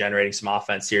job of generating some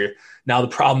offense here. Now, the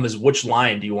problem is which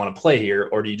line do you want to play here,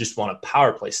 or do you just want to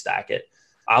power play stack it?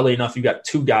 Oddly enough, you got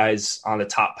two guys on the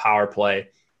top power play.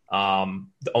 The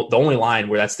only line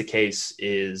where that's the case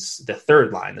is the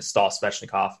third line, the Stahl,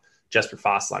 Svechnikov, Jesper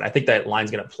Fast line. I think that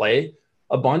line's going to play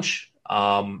a bunch.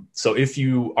 So if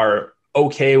you are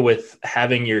okay with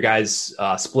having your guys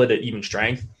split at even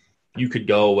strength, you could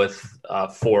go with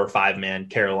 4 or 5 man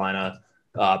Carolina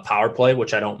power play,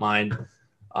 which I don't mind.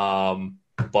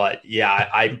 But yeah,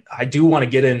 I do want to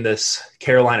get in this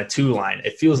Carolina 2 line.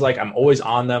 It feels like I'm always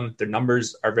on them. Their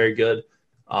numbers are very good.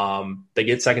 They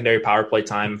get secondary power play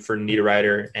time for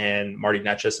Niederreiter and Marty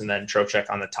Netschus, and then Trocheck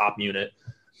on the top unit.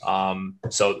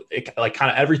 So it, like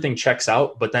kind of everything checks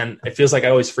out, but then it feels like I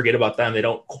always forget about them. They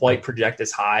don't quite project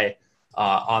as high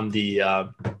on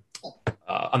the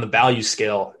value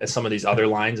scale as some of these other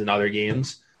lines in other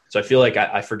games. So I feel like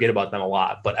I forget about them a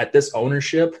lot. But at this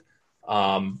ownership,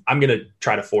 I'm going to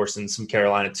try to force in some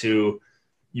Carolina 2.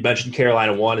 You mentioned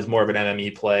Carolina 1 is more of an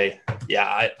MME play.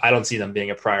 Yeah, I don't see them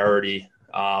being a priority.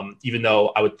 Even though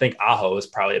I would think Aho is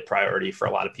probably a priority for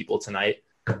a lot of people tonight.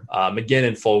 McGinn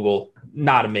and Fogle,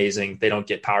 not amazing. They don't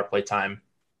get power play time.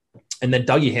 And then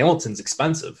Dougie Hamilton's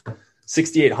expensive,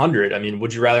 $6,800. I mean,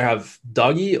 would you rather have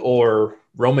Dougie or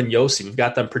Roman Josi? We've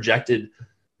got them projected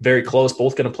very close,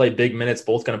 both going to play big minutes,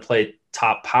 both going to play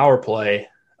top power play.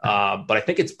 But I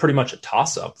think it's pretty much a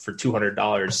toss-up for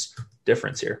 $200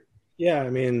 difference here. Yeah,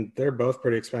 I mean, they're both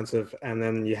pretty expensive. And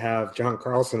then you have John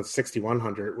Carlson at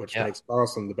 $6,100, which makes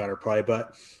Carlson the better play.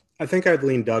 But I think I'd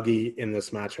lean Dougie in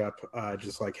this matchup,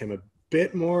 just like him a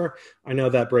bit more. I know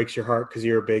that breaks your heart because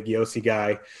you're a big Yossi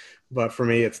guy. But for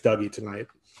me, it's Dougie tonight.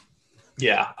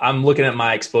 Yeah, I'm looking at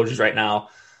my exposures right now.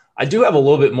 I do have a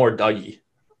little bit more Dougie.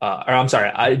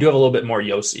 I do have a little bit more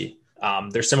Yossi.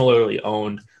 They're similarly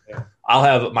owned. Yeah. I'll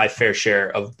have my fair share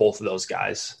of both of those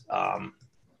guys.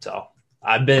 So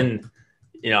I've been,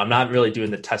 I'm not really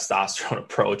doing the testosterone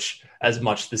approach as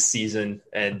much this season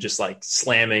and just like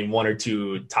slamming one or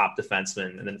two top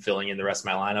defensemen and then filling in the rest of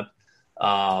my lineup.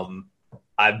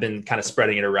 I've been kind of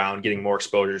spreading it around, getting more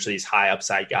exposure to these high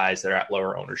upside guys that are at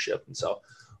lower ownership. And so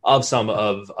of some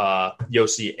of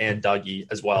Yossi and Dougie,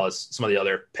 as well as some of the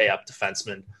other pay up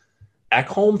defensemen.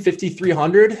 Ekholm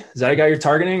 5,300. Is that a guy you're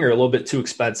targeting, or a little bit too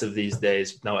expensive these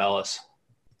days? No Ellis.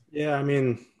 Yeah, I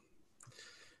mean,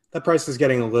 that price is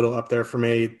getting a little up there for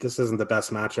me. This isn't the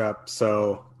best matchup.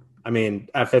 So, I mean,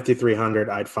 at 5,300,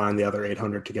 I'd find the other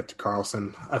 800 to get to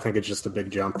Carlson. I think it's just a big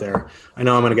jump there. I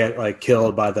know I'm going to get like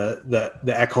killed by the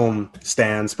Ekholm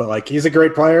stands, but like he's a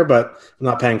great player, but I'm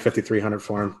not paying 5,300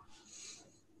 for him.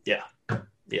 Yeah.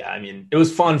 Yeah, I mean, it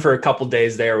was fun for a couple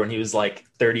days there when he was like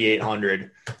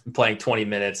 3,800 and playing 20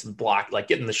 minutes and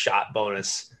getting the shot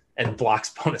bonus and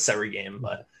blocks bonus every game.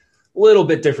 But a little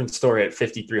bit different story at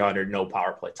 5,300, no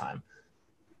power play time.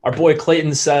 Our boy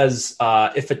Clayton says,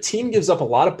 if a team gives up a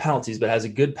lot of penalties but has a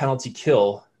good penalty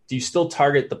kill, do you still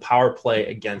target the power play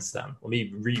against them? Let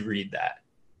me reread that.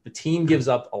 The team gives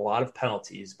up a lot of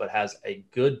penalties but has a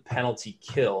good penalty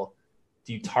kill.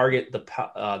 Do you target the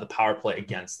power play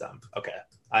against them? Okay.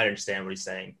 I understand what he's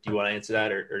saying. Do you want to answer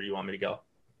that, or do you want me to go?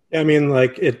 Yeah, I mean,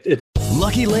 like it.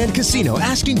 Lucky Land Casino,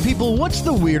 asking people, what's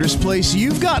the weirdest place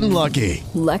you've gotten lucky?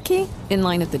 Lucky? In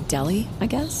line at the deli, I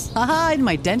guess? Aha, in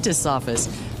my dentist's office.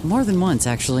 More than once,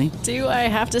 actually. Do I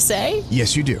have to say?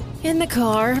 Yes, you do. In the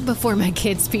car before my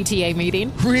kids' PTA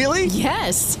meeting. Really?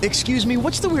 Yes. Excuse me,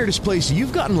 what's the weirdest place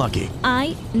you've gotten lucky?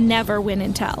 I never win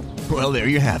and tell. Well, there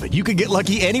you have it. You can get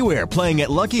lucky anywhere, playing at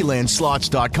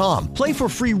LuckyLandSlots.com. Play for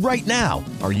free right now.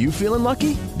 Are you feeling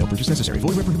lucky? No purchase necessary. Void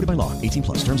where prohibited by law.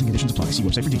 18+. Terms and conditions apply. See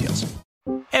website for details.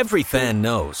 Every fan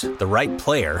knows the right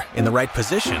player in the right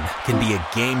position can be a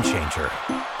game changer.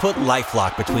 Put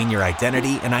LifeLock between your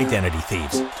identity and identity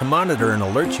thieves to monitor and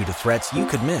alert you to threats you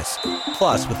could miss.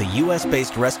 Plus, with a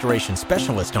U.S.-based restoration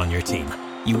specialist on your team,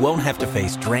 you won't have to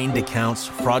face drained accounts,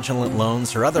 fraudulent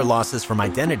loans, or other losses from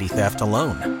identity theft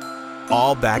alone.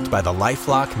 All backed by the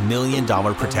LifeLock $1 Million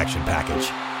Protection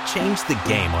Package. Change the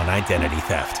game on identity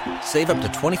theft. Save up to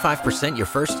 25% your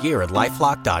first year at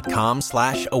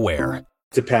LifeLock.com/aware.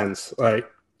 Depends. Like,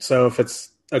 so if it's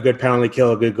a good penalty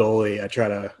kill, a good goalie,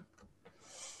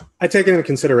 I take it into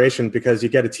consideration, because you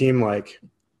get a team like,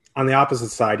 on the opposite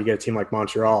side, you get a team like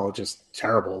Montreal, just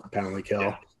terrible penalty kill.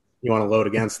 Yeah. You want to load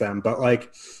against them. But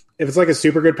like, if it's like a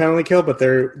super good penalty kill, but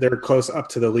they're close up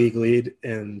to the league lead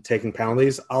in taking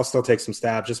penalties, I'll still take some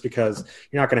stab, just because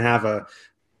you're not going to have a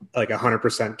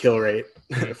 100% kill rate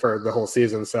for the whole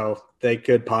season. So they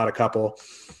could pot a couple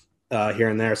here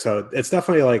and there. So it's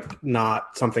definitely like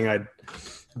not something I'd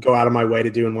go out of my way to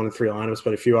do in 1 and 3 lineups.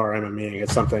 But if you are MMEing,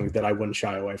 it's something that I wouldn't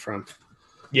shy away from.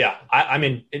 Yeah. I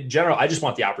mean, in general, I just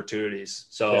want the opportunities.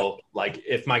 So like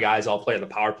if my guys all play on the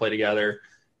power play together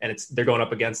and they're going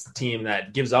up against a team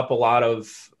that gives up a lot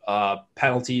of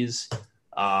penalties,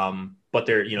 but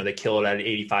they kill it at an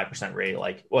 85% rate,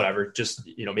 like whatever, just,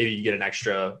 maybe you get an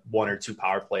extra 1 or 2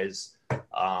 power plays,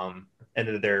 and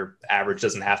then their average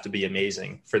doesn't have to be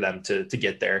amazing for them to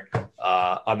get there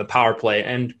on the power play.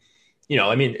 And,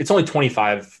 I mean, it's only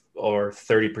 25 or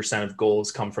 30% of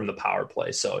goals come from the power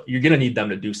play. So you're going to need them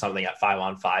to do something at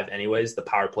 5-on-5 anyways. The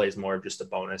power play is more of just a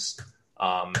bonus,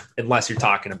 unless you're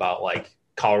talking about like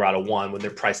Colorado 1 when they're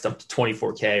priced up to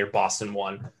 24K, or Boston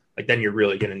 1. Like then you're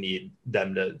really going to need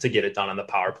them to get it done on the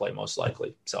power play, most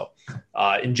likely. So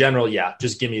in general, yeah,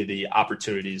 just give me the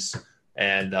opportunities,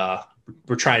 and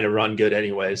we're trying to run good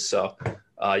anyways. So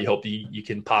you hope you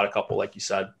can pot a couple, like you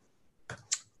said.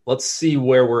 Let's see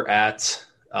where we're at.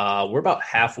 We're about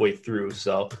halfway through,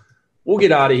 so we'll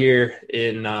get out of here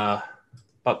in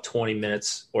about 20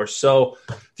 minutes or so.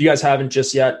 If you guys haven't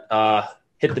just yet,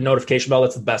 hit the notification bell.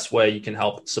 That's the best way you can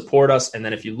help support us. And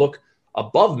then if you look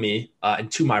above me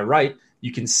and to my right,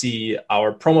 you can see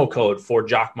our promo code for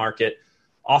Jock Market,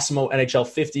 Awesemo NHL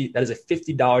 50. That is a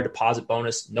 $50 deposit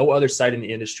bonus. No other site in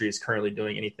the industry is currently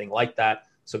doing anything like that.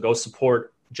 So go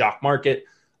support Jock Market.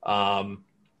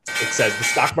 It says the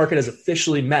stock market has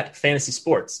officially met fantasy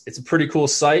sports. It's a pretty cool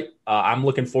site. I'm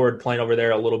looking forward to playing over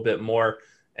there a little bit more.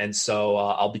 And so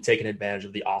I'll be taking advantage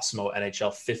of the Awesemo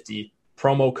NHL 50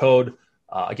 promo code.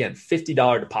 Again,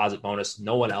 $50 deposit bonus.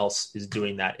 No one else is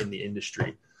doing that in the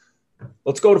industry.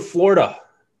 Let's go to Florida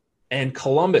and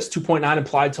Columbus. 2.9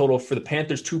 implied total for the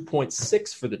Panthers,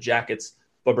 2.6 for the Jackets.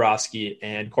 Bobrovsky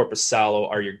and Korpisalo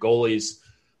are your goalies.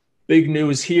 Big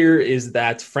news here is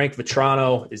that Frank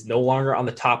Vetrano is no longer on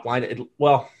the top line.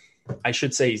 I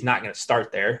should say he's not going to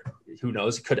start there. Who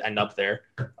knows? He could end up there.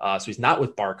 So he's not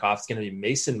with Barkov. It's going to be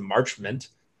Mason Marchment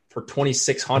for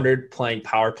 2,600 playing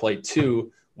power play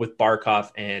 2 with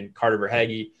Barkov and Carter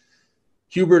Verhaeghe.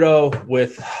 Huberdeau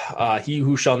with he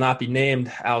who shall not be named,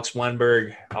 Alex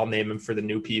Wenberg. I'll name him for the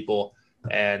new people.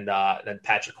 And then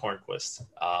Patrick Hornquist.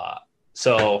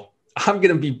 So I'm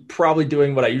going to be probably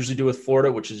doing what I usually do with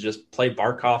Florida, which is just play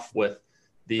Barkov with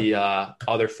the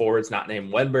other forwards not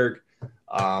named Wenberg.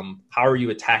 How are you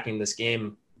attacking this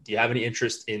game? Do you have any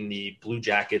interest in the Blue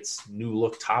Jackets' new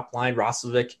look top line,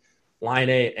 Roslovic,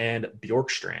 Laine, and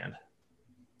Bjorkstrand?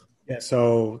 Yeah,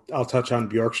 so I'll touch on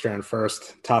Bjorkstrand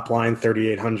first. Top line,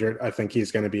 3,800. I think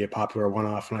he's going to be a popular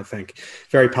one-off, and I think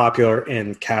very popular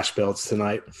in cash builds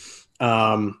tonight.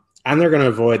 And they're going to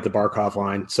avoid the Barkov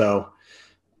line, so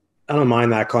I don't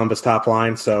mind that Columbus top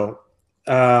line. So,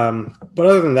 but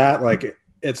other than that, like,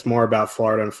 it's more about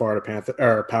Florida and Florida Panther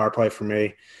or power play for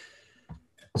me.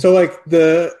 So, like,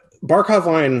 the Barkov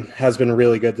line has been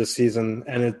really good this season,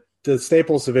 and the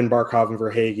staples have been Barkov and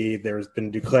Verhaeghe. There's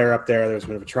been Duclair up there. There's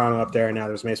been Vetrano up there. And now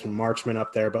there's Mason Marchment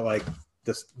up there. But, like,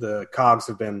 the cogs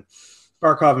have been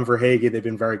Barkov and Verhaeghe. They've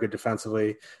been very good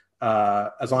defensively.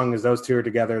 As long as those two are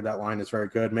together, that line is very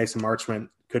good. Mason Marchment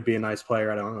could be a nice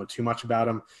player. I don't know too much about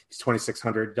him. He's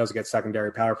 2,600, does get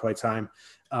secondary power play time.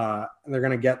 And they're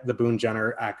going to get the Boone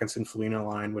Jenner, Atkinson, Foligno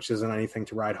line, which isn't anything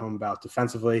to write home about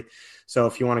defensively. So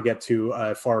if you want to get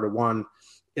to Florida 1,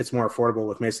 it's more affordable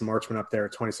with Mason Marchment up there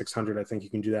at 2,600. I think you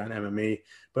can do that in MME.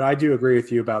 But I do agree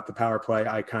with you about the power play.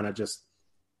 I kind of just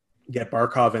get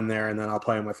Barkov in there, and then I'll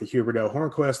play him with a Huberdeau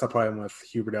Hornquist. I'll play him with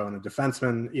Huberdeau and a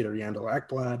defenseman, either Yandel or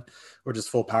Ekblad, or just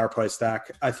full power play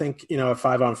stack. I think, at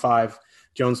 5-on-5,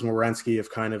 Jones and Werenski have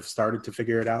kind of started to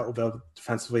figure it out, although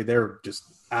defensively they're just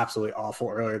absolutely awful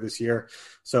earlier this year.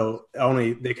 So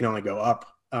they can only go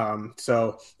up.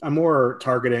 So I'm more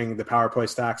targeting the power play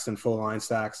stacks than full line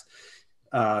stacks.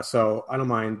 So I don't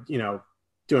mind,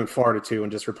 doing Florida 2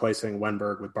 and just replacing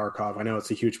Wenberg with Barkov. I know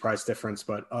it's a huge price difference,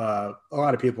 but a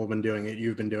lot of people have been doing it.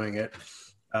 You've been doing it.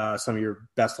 Some of your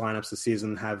best lineups this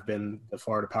season have been the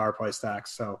Florida power play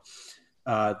stacks. So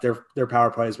their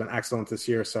power play has been excellent this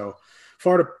year. So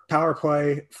Florida power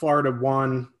play, Florida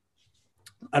 1.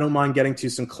 I don't mind getting to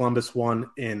some Columbus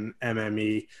 1 in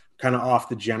MME, kind of off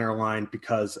the Jenner line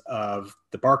because of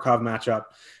the Barkov matchup.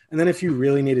 And then if you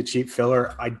really need a cheap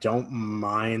filler, I don't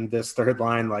mind this third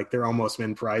line. Like, they're almost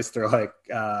min price. They're like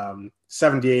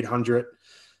 7,800.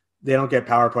 They don't get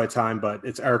power play time, but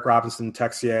it's Eric Robinson,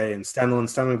 Texier, and Stenlund.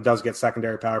 Stenlund does get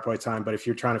secondary power play time, but if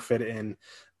you're trying to fit in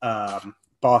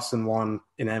Boston 1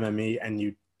 in MME and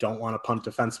you don't want to punt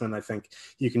defenseman, I think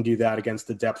you can do that against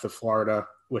the depth of Florida,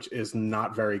 which is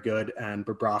not very good, and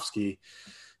Bobrovsky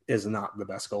is not the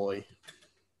best goalie.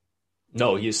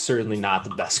 No, he's certainly not the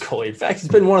best goalie. In fact, he's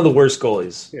been one of the worst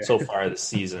goalies so far this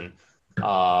season.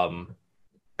 Roslovic,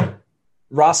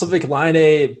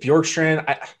 Laine,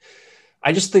 Bjorkstrand,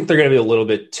 I just think they're going to be a little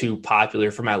bit too popular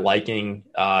for my liking.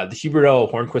 The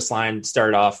Huberdeau Hornquist line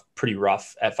started off pretty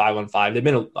rough at 5-on-5. They've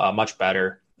been much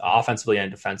better offensively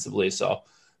and defensively. So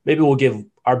maybe we'll give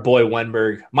my boy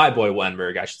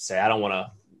Wenberg, I should say. I don't want to,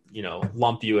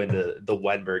 lump you into the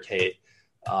Wenberg hate.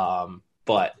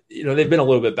 But, they've been a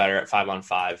little bit better at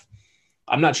 5-on-5.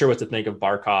 I'm not sure what to think of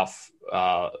Barkov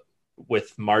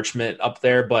with Marchment up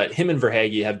there, but him and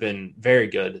Verhaeghe have been very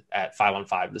good at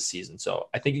 5-on-5 this season. So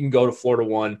I think you can go to Florida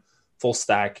 1, full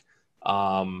stack.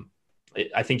 I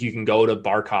think you can go to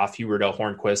Barkov, Huberdeau,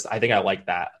 Hornquist. I think I like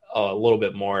that a little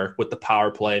bit more with the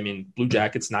power play. I mean, Blue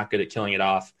Jackets not good at killing it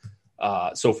off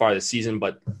so far this season,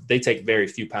 but they take very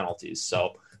few penalties.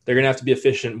 So they're going to have to be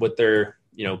efficient with their,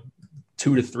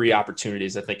 2 to 3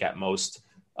 opportunities, I think, at most.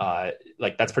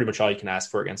 That's pretty much all you can ask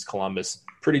for against Columbus.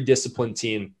 Pretty disciplined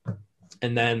team.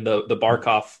 And then the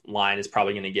Barkov line is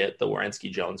probably going to get the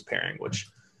Werenski-Jones pairing, which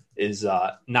is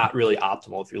not really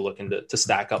optimal if you're looking to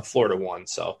stack up Florida 1.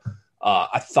 So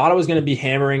I thought I was going to be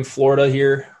hammering Florida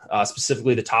here,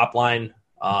 specifically the top line,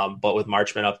 but with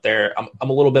Marchment up there, I'm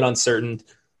a little bit uncertain.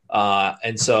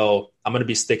 And so I'm going to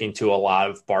be sticking to a lot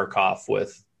of Barkov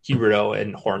with Huberdeau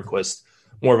and Hornquist.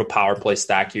 More of a power play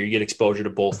stack here. You get exposure to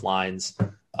both lines.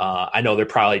 I know they're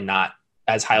probably not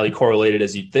as highly correlated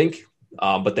as you'd think,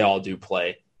 but they all do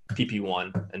play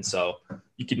PP1. And so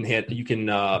you can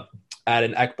add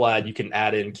in Ekblad, you can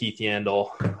add in Keith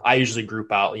Yandel. I usually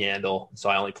group out Yandel, so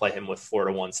I only play him with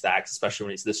Florida 1 stacks, especially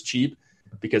when he's this cheap,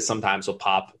 because sometimes he'll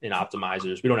pop in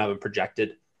optimizers. We don't have him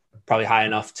projected probably high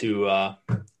enough to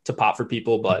pop for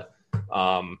people, but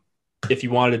if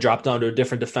you wanted to drop down to a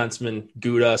different defenseman,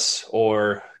 Gudas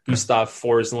or Gustav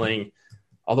Forsling,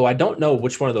 although I don't know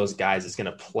which one of those guys is going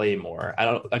to play more.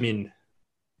 You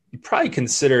probably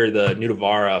consider the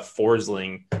Nudavara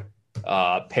Forsling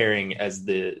pairing as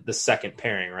the second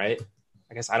pairing, right?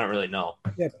 I guess I don't really know.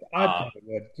 Yeah, I probably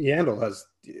would. Yandel has,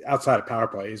 outside of power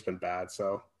play, he's been bad.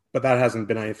 So, but that hasn't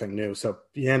been anything new. So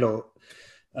Yandel,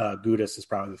 Gudis is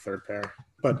probably the third pair,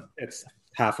 but it's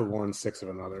half of one, six of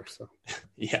another. So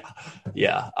yeah.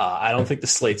 I don't think the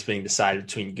slate's being decided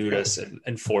between Gudis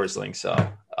and Forsling. So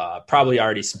probably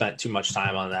already spent too much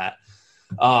time on that.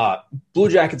 Blue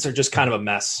Jackets are just kind of a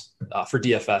mess for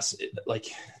DFS.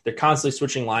 They're constantly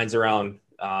switching lines around.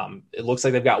 It looks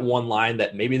like they've got one line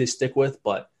that maybe they stick with,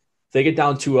 but if they get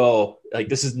down 2-0, like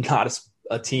this is not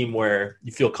a team where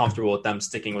you feel comfortable with them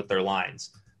sticking with their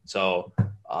lines. So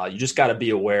you just got to be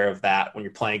aware of that when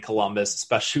you're playing Columbus,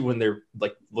 especially when they're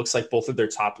looks like both of their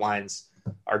top lines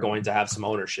are going to have some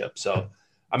ownership. So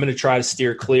I'm going to try to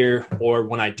steer clear, or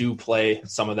when I do play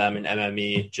some of them in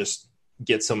MME, just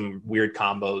get some weird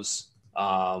combos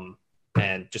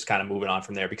and just kind of moving on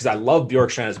from there, because I love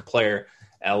Bjorkstrand as a player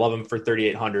and I love him for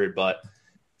 3,800, but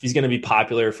if he's going to be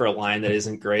popular for a line that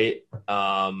isn't great,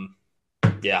 I'll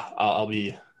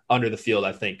be under the field,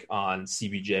 I think, on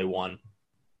CBJ1.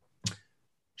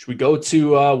 Should we go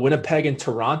to Winnipeg and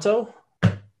Toronto?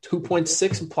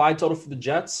 2.6 implied total for the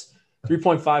Jets,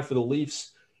 3.5 for the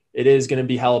Leafs. It is going to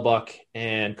be Hellebuck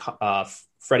and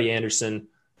Freddie Anderson.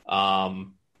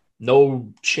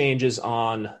 No changes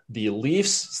on the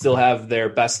Leafs. Still have their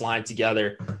best line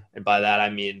together. And by that, I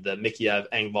mean the Mikheyev,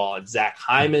 Engvall, and Zach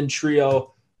Hyman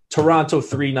trio. Toronto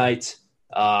 3-night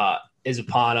is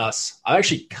upon us. I'm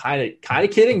actually kind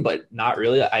of kidding, but not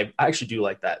really. I actually do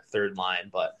like that third line,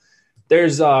 but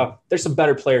there's some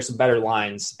better players, some better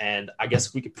lines, and I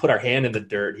guess we could put our hand in the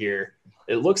dirt here.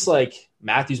 It looks like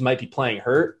Matthews might be playing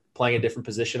a different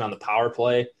position on the power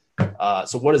play.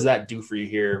 So what does that do for you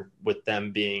here with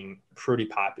them being pretty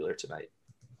popular tonight?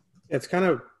 it's kind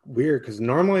of weird because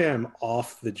normally I'm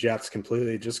off the Jets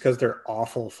completely just because they're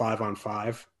awful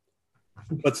 5-on-5.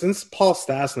 But since Paul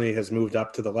Stastny has moved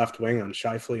up to the left wing on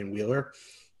Scheifele and Wheeler,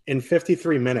 in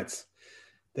 53 minutes,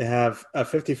 they have a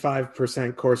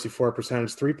 55% Corsi for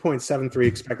percentage, 3.73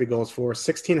 expected goals for,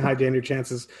 16 high danger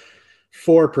chances,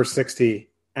 4 per 60.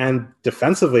 And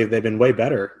defensively, they've been way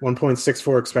better,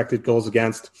 1.64 expected goals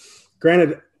against.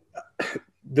 Granted,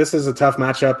 this is a tough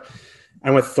matchup.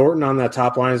 And with Thornton on that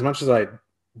top line, as much as I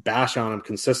bash on him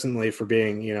consistently for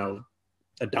being,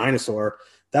 a dinosaur,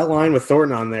 that line with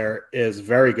Thornton on there is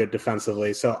very good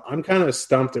defensively. So I'm kind of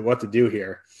stumped at what to do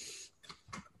here.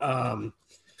 I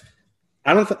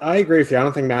agree with you. I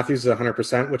don't think Matthews is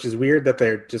 100%, which is weird that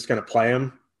they're just going to play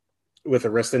him with a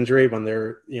wrist injury when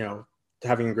they're,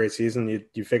 having a great season.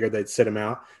 You figured they'd sit him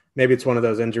out. Maybe it's one of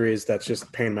those injuries that's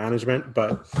just pain management,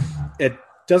 but it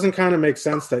doesn't kind of make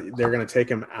sense that they're going to take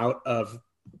him out of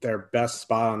their best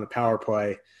spot on the power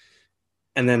play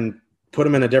and then put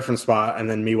him in a different spot and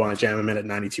then me want to jam him in at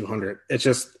 9,200. It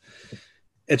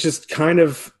just kind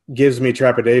of gives me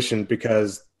trepidation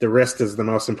because the wrist is the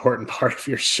most important part of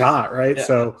your shot, right? Yeah.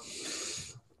 So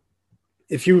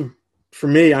for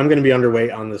me, I'm going to be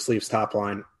underweight on this Leafs top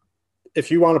line. If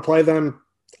you want to play them,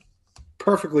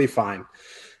 perfectly fine.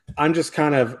 I'm just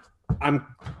I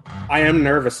am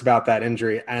nervous about that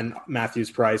injury and Matthews'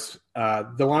 price.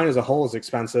 The line as a whole is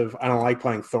expensive. I don't like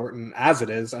playing Thornton as it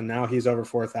is, and now he's over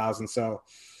 4,000. So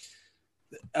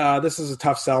this is a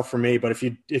tough sell for me. But if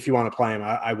you want to play him,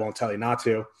 I won't tell you not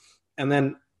to. And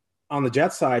then on the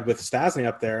Jets side with Stastny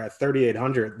up there at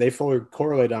 3,800, they fully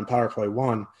correlate on power play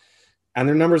 1. And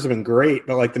their numbers have been great,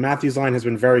 but the Matthews line has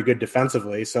been very good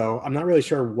defensively. So I'm not really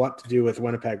sure what to do with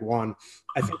Winnipeg 1.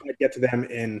 I think I'd get to them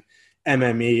in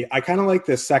MME. I kind of like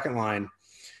this second line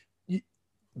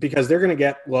because they're going to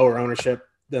get lower ownership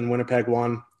than Winnipeg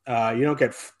 1. You don't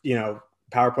get,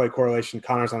 power play correlation.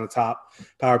 Connor's on the top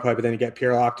power play, but then you get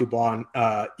Pierre-Luc Dubois and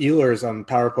Ehlers on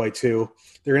power play 2.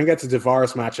 They're going to get to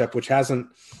Tavares matchup, which hasn't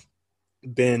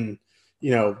been,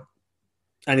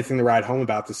 anything to ride home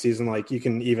about this season. You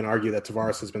can even argue that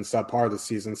Tavares has been subpar this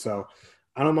season. So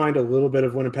I don't mind a little bit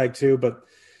of Winnipeg too, but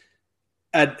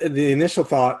at the initial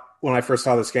thought when I first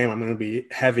saw this game, I'm going to be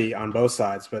heavy on both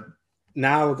sides. But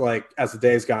now, as the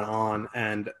day's gone on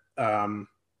and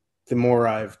the more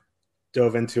I've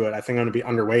dove into it, I think I'm going to be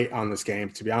underweight on this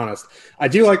game, to be honest. I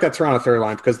do like that Toronto third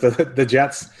line because the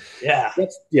Jets,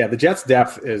 the Jets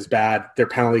depth is bad. Their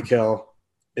penalty kill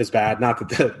is bad. Not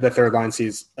that the third line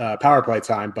sees power play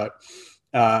time, but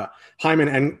Hyman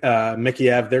and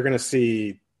Mikheyev, they're going to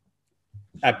see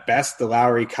at best the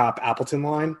Lowry, Kopp, Appleton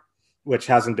line, which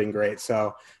hasn't been great.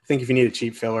 So I think if you need a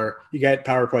cheap filler, you get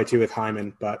power play 2 with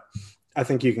Hyman, but I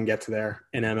think you can get to there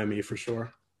in MME for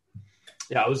sure.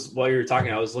 Yeah, while you were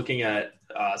talking, I was looking at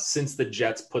since the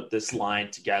Jets put this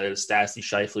line together, the Stastny,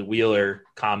 Scheifele, Wheeler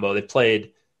combo, they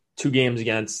played 2 games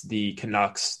against the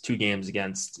Canucks, 2 games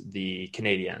against the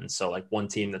Canadiens. So like one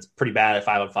team that's pretty bad at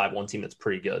 5-on-5, one team that's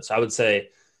pretty good. So I would say,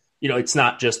 it's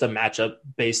not just a matchup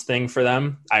based thing for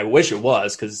them. I wish it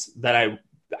was, because then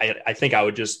I think I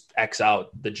would just X out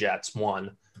the Jets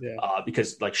one,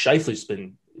 because like Scheifele's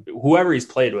been, whoever he's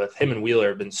played with, him and Wheeler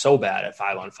have been so bad at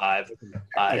 5-on-5,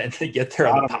 and they get there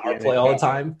on the power play all the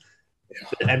time.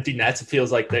 The empty nets, it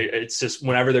feels like it's just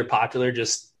whenever they're popular,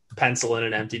 just pencil in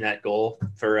an empty net goal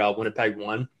for Winnipeg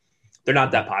 1. They're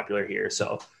not that popular here.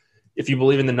 So if you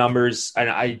believe in the numbers, and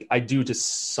I do to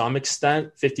some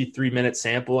extent, 53-minute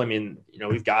sample. I mean,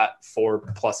 we've got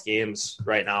 4+ games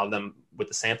right now of them with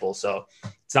the sample. So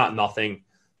it's not nothing.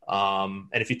 And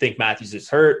if you think Matthews is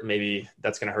hurt, maybe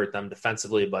that's going to hurt them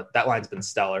defensively, but that line's been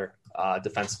stellar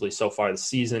defensively so far this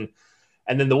season.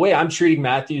 And then the way I'm treating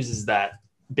Matthews is that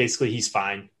basically he's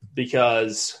fine,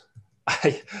 because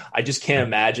I just can't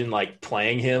imagine like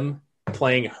playing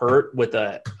hurt with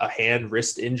a hand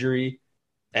wrist injury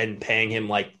and paying him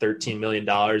like $13 million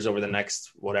over the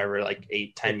next, whatever, like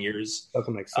 8-10 years.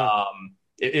 Doesn't make sense.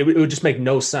 It would just make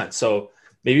no sense. So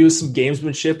maybe it was some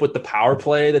gamesmanship with the power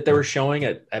play that they were showing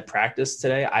at practice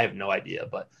today. I have no idea,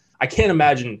 but I can't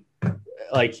imagine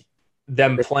like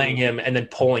them playing him and then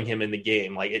pulling him in the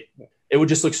game. Like it would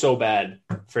just look so bad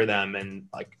for them. And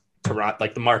like Toronto,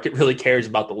 like the market really cares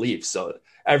about the Leafs. So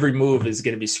every move is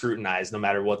going to be scrutinized no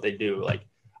matter what they do. Like,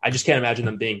 I just can't imagine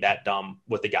them being that dumb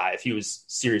with the guy if he was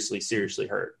seriously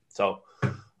hurt. So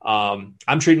I'm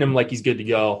treating him like he's good to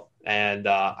go. And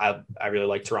I really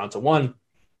like Toronto 1.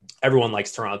 Everyone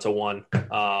likes Toronto 1.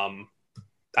 I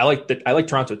like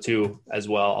Toronto 2 as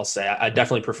well. I'll say I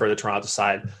definitely prefer the Toronto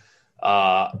side.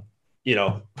 Like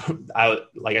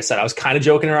I said, I was kind of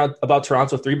joking around about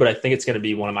Toronto 3, but I think it's going to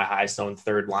be one of my highest owned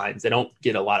third lines. They don't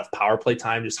get a lot of power play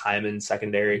time, just Hyman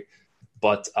secondary.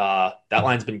 But that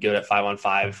line's been good at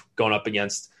 5-on-5, going up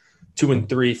against 2 and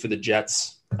 3 for the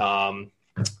Jets.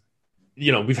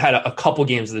 We've had a couple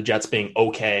games of the Jets being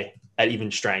okay at even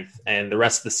strength, and the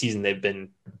rest of the season they've been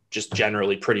just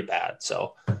generally pretty bad.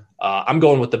 So I'm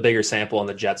going with the bigger sample on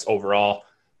the Jets overall.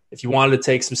 If you wanted to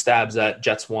take some stabs at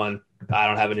Jets 1, I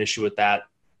don't have an issue with that.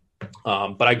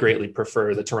 But I greatly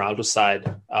prefer the Toronto side,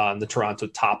 the Toronto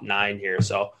top 9 here.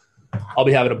 So I'll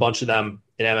be having a bunch of them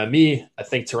in MME. I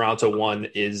think Toronto 1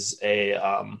 is it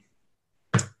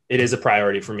is a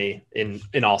priority for me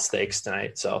in all stakes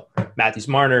tonight. So Matthews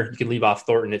Marner, you can leave off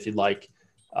Thornton if you'd like.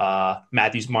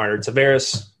 Matthews Marner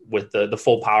Tavares with the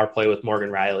full power play with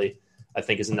Morgan Riley, I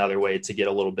think is another way to get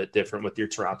a little bit different with your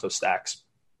Toronto stacks.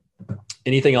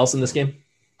 Anything else in this game?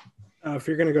 If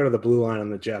you're going to go to the blue line on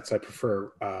the Jets, I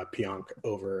prefer Pionk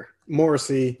over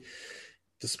Morrissey,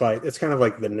 despite it's kind of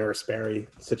like the Nurse Berry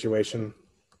situation.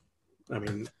 I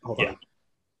mean, hold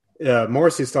on.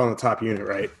 Morrissey's still on the top unit,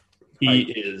 right? He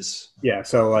is. Yeah,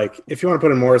 so like if you want to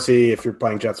put in Morrissey, if you're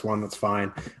playing Jets 1, that's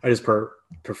fine. I just prefer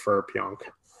Pionk.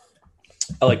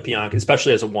 I like Pionk,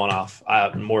 especially as a one-off.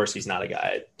 Morrissey's not a guy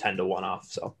I tend to one-off,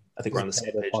 so I think we're on the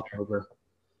same page.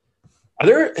 Are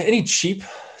there any cheap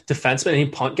defensemen, any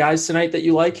punt guys tonight that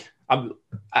you like?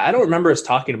 I don't remember us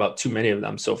talking about too many of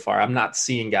them so far. I'm not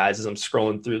seeing guys as I'm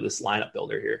scrolling through this lineup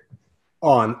builder here.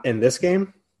 In this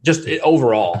game? Just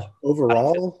overall.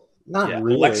 Overall? Not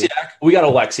really. We got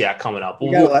Alexiak coming up.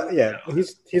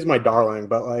 He's my darling,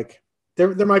 but like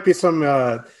there might be some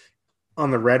on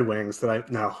the Red Wings that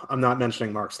I'm not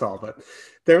mentioning Mark Stahl, but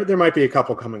there might be a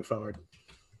couple coming forward.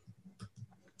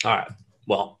 All right.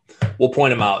 Well, we'll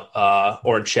point them out,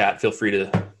 or in chat, feel free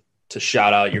to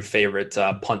shout out your favorite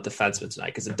punt defenseman tonight,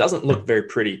 because it doesn't look very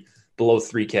pretty below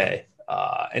 3K,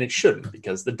 and it shouldn't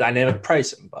because the dynamic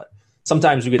pricing. But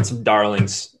sometimes we get some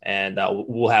darlings, and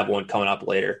we'll have one coming up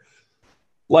later.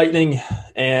 Lightning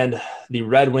and the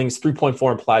Red Wings,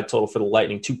 3.4 implied total for the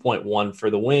Lightning, 2.1 for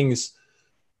the Wings.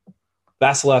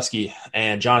 Vasilevsky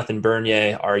and Jonathan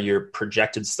Bernier are your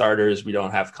projected starters. We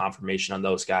don't have confirmation on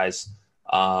those guys.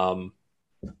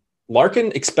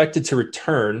 Larkin expected to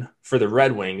return for the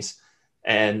Red Wings,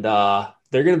 and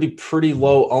they're going to be pretty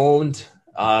low owned.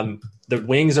 The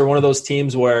Wings are one of those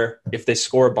teams where if they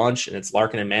score a bunch and it's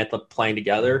Larkin and Mantha playing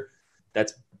together,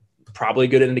 that's probably a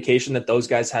good indication that those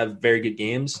guys have very good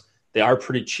games. They are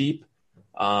pretty cheap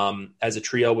as a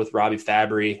trio with Robbie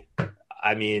Fabry.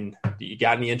 I mean, you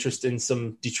got any interest in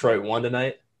some Detroit 1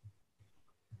 tonight?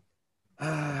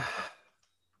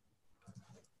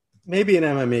 Maybe an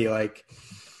MME. Like,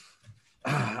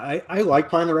 I like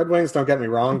playing the Red Wings. Don't get me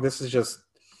wrong. This is just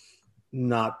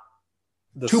not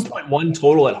the 2.1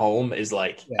 total at home is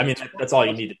like. Yeah, I mean, that's all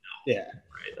you need to know. Yeah,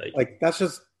 right? Like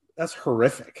that's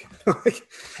horrific.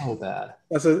 So bad.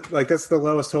 That's the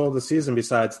lowest total of the season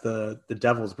besides the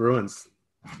Devils Bruins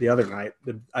the other night.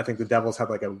 I think the Devils had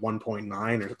like a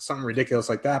 1.9 or something ridiculous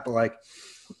like that. But like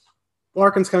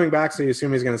Larkin's coming back, so you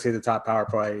assume he's going to see the top power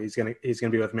play. He's going to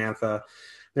be with Mantha.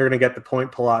 They're going to get the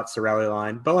point Palat Cirelli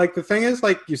line. But like the thing is,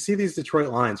 like you see these Detroit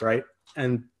lines, right?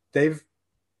 And they've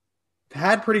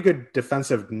had pretty good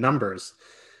defensive numbers,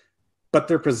 but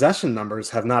their possession numbers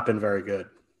have not been very good.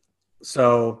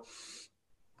 So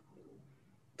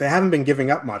they haven't been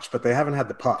giving up much, but they haven't had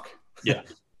the puck. Yeah.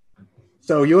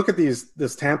 So you look at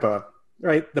this Tampa,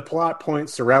 right? The Palat point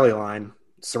Cirelli line.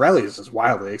 Cirelli is just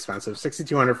wildly expensive.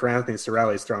 $6,200 for Anthony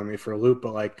Cirelli is throwing me for a loop,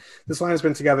 but like this line has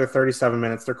been together 37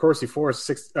 minutes. Their Corsi for is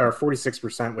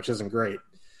 46%, which isn't great.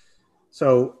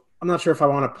 So I'm not sure if I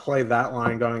want to play that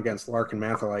line going against Larkin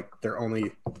Mantha, like their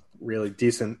only really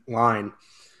decent line.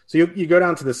 So you go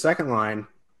down to the second line,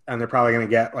 and they're probably going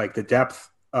to get like the depth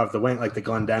of the wing, like the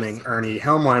Glendening, Ernie,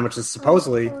 Helm line, which is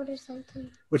supposedly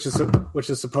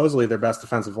their best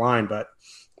defensive line, but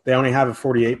they only have a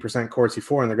 48% Corsi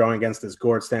for, and they're going against this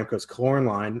Gord Stamkos Killorn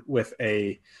line with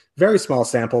a very small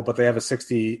sample, but they have a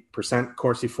 60%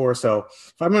 Corsi for. So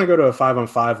if I'm going to go to a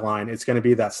 5-on-5 line, it's going to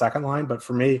be that second line. But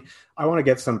for me, I want to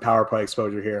get some power play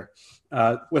exposure here.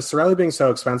 With Cirelli being so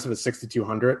expensive at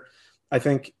 $6,200, I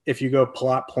think if you go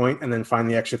Palat point and then find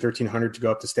the extra $1,300 to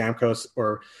go up to Stamkos,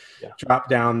 or drop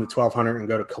down the $1,200 and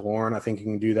go to Killorn, I think you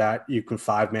can do that. You can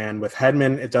 5-man. With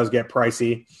Hedman, it does get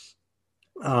pricey.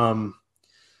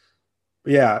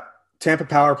 But yeah, Tampa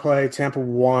power play, Tampa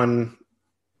 1.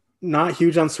 Not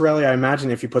huge on Cirelli. I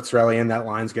imagine if you put Cirelli in, that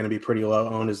line's going to be pretty low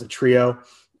owned as a trio.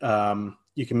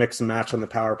 You can mix and match on the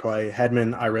power play.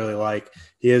 Hedman, I really like.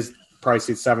 He is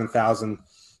pricey at $7,000.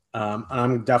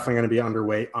 I'm definitely going to be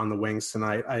underweight on the wings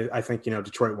tonight. I think,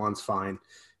 Detroit 1's fine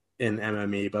in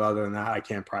MME, but other than that, I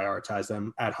can't prioritize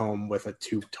them at home with a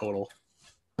 2 total.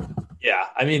 Yeah.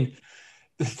 I mean,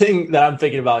 the thing that I'm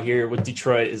thinking about here with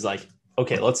Detroit is like,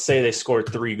 okay, let's say they scored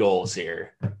 3 goals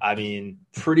here. I mean,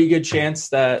 pretty good chance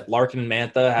that Larkin and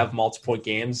Mantha have multi-point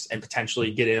games and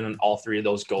potentially get in on all 3 of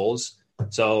those goals.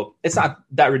 So it's not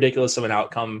that ridiculous of an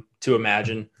outcome to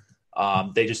imagine.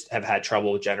 They just have had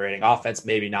trouble with generating offense.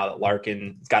 Maybe now that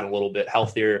Larkin got a little bit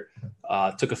healthier,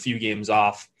 took a few games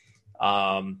off.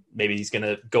 Maybe he's going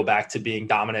to go back to being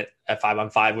dominant at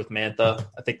 5-on-5 with Mantha.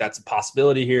 I think that's a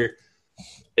possibility here.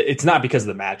 It's not because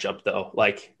of the matchup, though.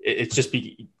 Like, it's just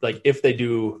if they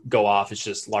do go off, it's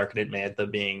just Larkin and Mantha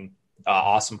being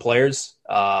awesome players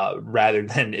rather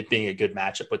than it being a good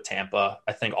matchup with Tampa.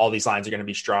 I think all these lines are going to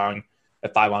be strong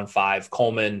at 5-on-5.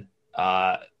 Coleman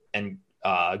and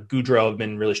Goudreau have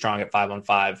been really strong at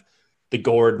 5-on-5. The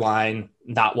Gord line,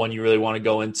 not one you really want to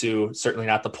go into. Certainly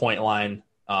not the point line.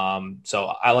 So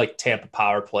I like Tampa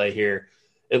power play here.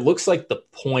 It looks like the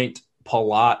point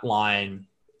Palat line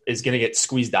is going to get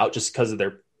squeezed out just because of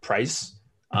their price.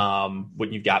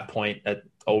 When you've got point at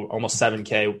almost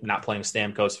 $7,000, not playing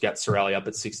Stamkos, you've got Cirelli up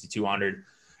at $6,200,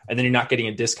 and then you're not getting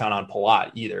a discount on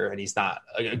Palat either, and he's not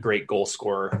a great goal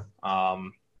scorer.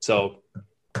 So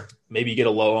maybe you get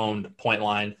a low-owned point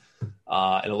line,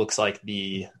 and it looks like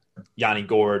the Yanni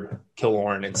Gord,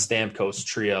 Killorn, and Stamkos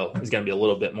trio is going to be a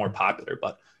little bit more popular.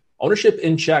 But ownership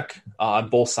in check on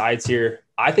both sides here.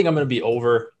 I think I'm going to be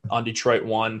over on Detroit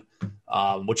 1,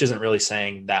 which isn't really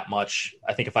saying that much.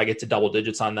 I think if I get to double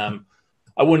digits on them,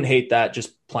 I wouldn't hate that,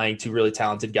 just playing 2 really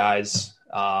talented guys.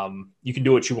 You can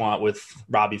do what you want with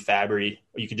Robbie Fabry.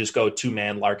 You could just go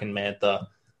 2-man Larkin Mantha,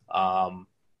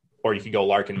 or you could go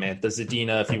Larkin Mantha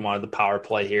Zadina if you wanted the power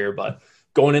play here. But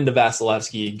going into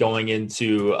Vasilevsky, going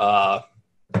into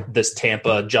this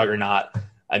Tampa juggernaut,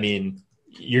 I mean,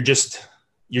 you're just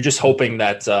hoping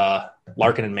that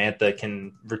Larkin and Mantha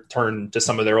can return to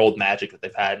some of their old magic that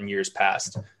they've had in years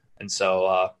past. And so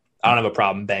I don't have a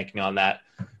problem banking on that.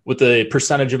 With the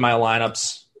percentage of my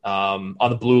lineups on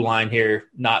the blue line here,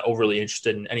 not overly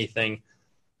interested in anything.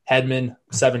 Hedman,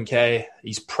 $7,000.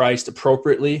 He's priced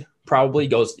appropriately, probably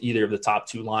goes to either of the top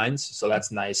 2 lines. So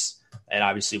that's nice. And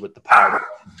obviously with the power.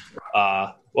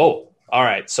 All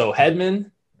right. So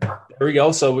Hedman, there we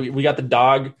go. So we got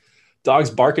the dog's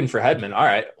barking for Hedman. All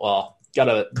right. Well, got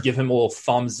to give him a little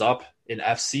thumbs up in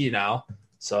FC now.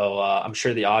 So I'm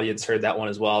sure the audience heard that one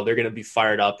as well. They're going to be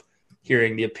fired up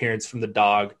hearing the appearance from the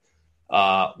dog.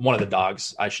 One of the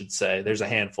dogs, I should say. There's a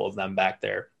handful of them back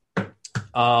there.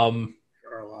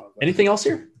 Anything else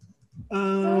here?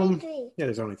 Yeah,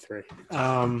 there's only 3.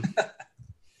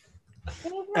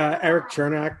 Eric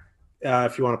Chernak,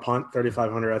 if you want to punt,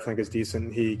 3,500 I think is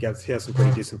decent. He has some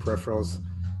pretty decent peripherals.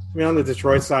 I mean, on the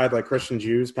Detroit side, like Christian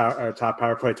Jew's top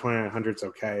power play, 2,900 is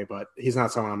okay, but he's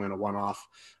not someone I'm going to one-off.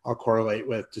 I'll correlate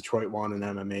with Detroit 1 and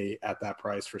MMA at that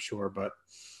price for sure. But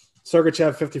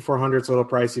Sergachev, 5,400 is a little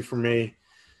pricey for me.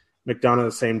 McDonough,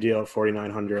 the same deal,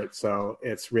 4,900. So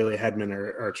it's really Hedman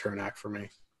or Chernak for me.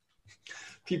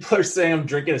 People are saying I'm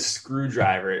drinking a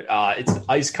screwdriver. It's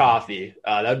iced coffee.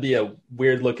 That'd be a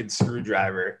weird looking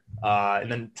screwdriver.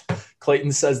 And then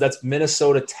Clayton says that's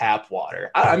Minnesota tap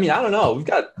water. I mean, I don't know. We've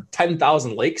got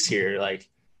 10,000 lakes here. Like,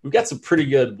 we've got some pretty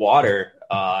good water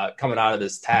coming out of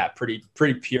this tap, pretty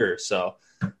pure. So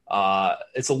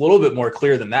it's a little bit more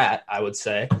clear than that, I would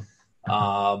say.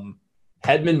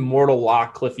 Hedman, mortal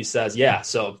lock, Cliffy says, yeah.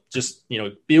 So just,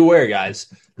 be aware,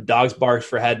 guys. The dogs barked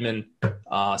for Hedman.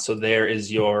 So there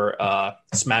is your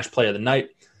smash play of the night.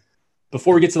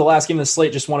 Before we get to the last game of the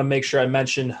slate, just want to make sure I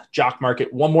mention Jock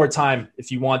Market one more time. If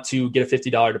you want to get a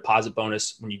 $50 deposit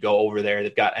bonus when you go over there,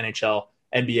 they've got NHL,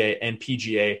 NBA, and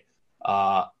PGA.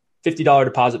 $50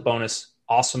 deposit bonus,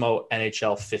 Awesemo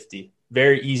NHL 50.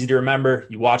 Very easy to remember.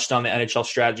 You watched on the NHL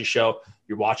Strategy Show.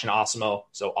 You're watching Awesemo,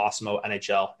 so Awesemo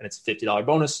NHL, and it's a $50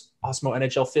 bonus, Awesemo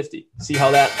NHL 50. See how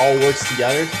that all works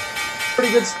together?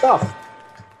 Pretty good stuff.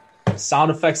 Sound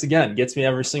effects, again, gets me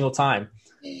every single time.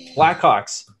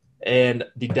 Blackhawks and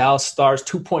the Dallas Stars,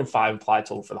 2.5 implied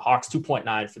total for the Hawks,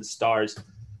 2.9 for the Stars.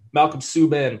 Malcolm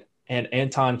Subban and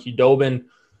Anton Khudobin.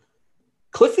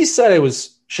 Cliffy said it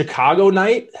was Chicago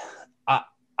night.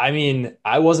 I mean,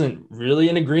 I wasn't really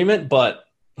in agreement, but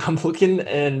I'm looking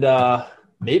and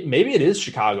maybe it is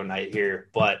Chicago night here,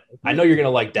 but I know you're going to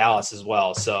like Dallas as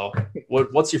well. So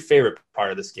what's your favorite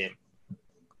part of this game?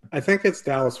 I think it's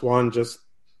Dallas 1.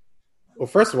 Well,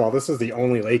 first of all, this is the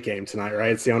only late game tonight,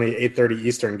 right? It's the only 8:30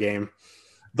 Eastern game.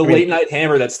 Late night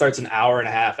hammer that starts an hour and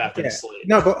a half after the slate.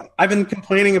 No, but I've been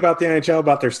complaining about the NHL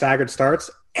about their staggered starts.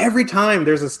 Every time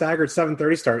there's a staggered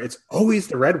 7:30 start, it's always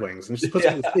the Red Wings, and it just puts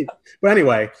me to sleep. But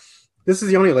anyway, this is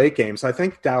the only late game, so I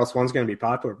think Dallas 1's going to be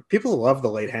popular. People love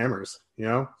the late hammers,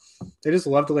 They just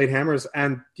love the late hammers.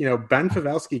 And, Ben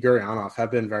Pavelski, Gurianov have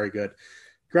been very good.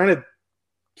 Granted,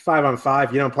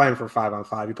 5-on-5, you don't play him for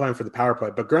 5-on-5. You play him for the power play.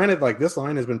 But granted, this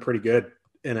line has been pretty good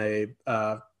in a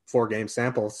 4-game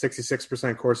sample.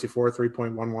 66% Corsi for,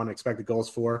 3.11 expected goals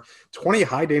for, 20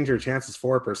 high danger chances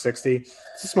for per 60.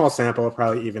 It's a small sample. It'll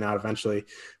probably even out eventually.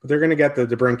 But they're going to get the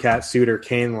DeBrincat, Suter,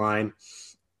 Kane line,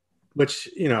 which,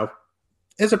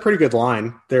 is a pretty good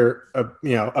line. They're,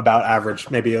 about average,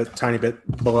 maybe a tiny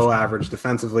bit below average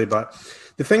defensively. But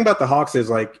the thing about the Hawks is,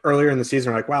 earlier in the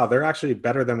season, wow, they're actually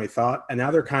better than we thought. And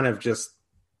now they're kind of just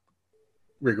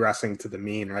regressing to the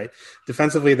mean, right?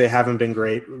 Defensively, they haven't been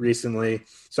great recently.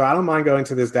 So I don't mind going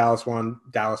to this Dallas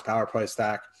power play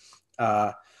stack.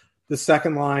 The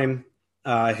second line,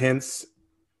 Hintz,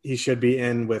 he should be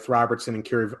in with Robertson and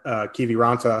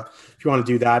Kiviranta. If you want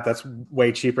to do that, that's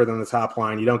way cheaper than the top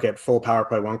line. You don't get full power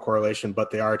play 1 correlation, but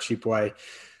they are a cheap way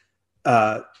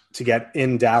to get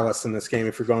in Dallas in this game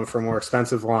if you're going for a more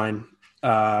expensive line.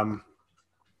 Top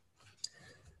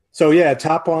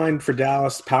line for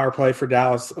Dallas, power play for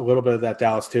Dallas, a little bit of that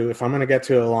Dallas too. If I'm going to get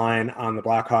to a line on the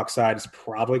Blackhawks side, it's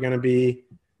probably going to be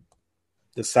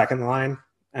the second line.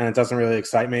 And it doesn't really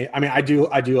excite me. I mean, I do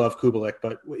love Kubalik,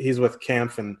 but he's with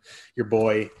Kampf and your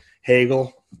boy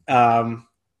Hagel.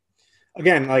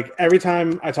 Again, every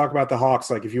time I talk about the Hawks,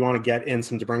 if you want to get in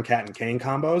some DeBrincat and Kane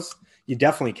combos, you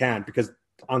definitely can, because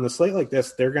on the slate like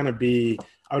this, they're going to be,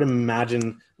 I would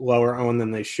imagine, lower owned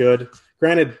than they should.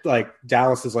 Granted,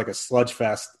 Dallas is a sludge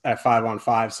fest at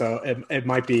 5-on-5, so it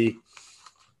might be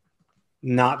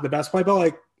not the best play,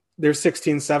 but there's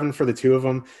 16-7 for the two of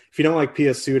them. If you don't like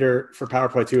Pia Suter for power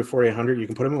play 2 at 4,800, you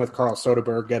can put him in with Carl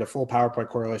Soderberg, get a full power play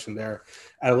correlation there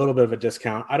at a little bit of a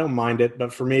discount. I don't mind it,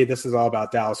 but for me, this is all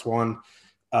about Dallas 1.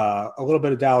 A little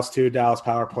bit of Dallas 2, Dallas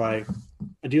power play.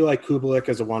 I do like Kubalik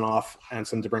as a one-off and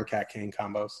some DeBrincat Kane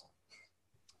combos.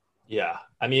 Yeah,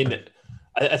 I mean,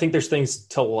 I think there's things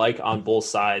to like on both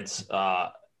sides.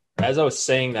 As I was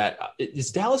saying that,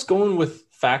 is Dallas going with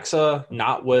Faxa,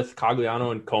 not with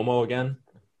Cogliano and Como again?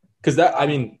 Because I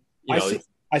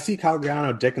see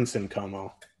Cogliano, Dickinson,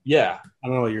 Como. Yeah, I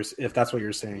don't know if that's what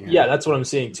you're saying. Yeah, that's what I'm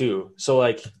seeing too. So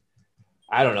I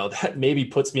don't know. That maybe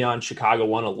puts me on Chicago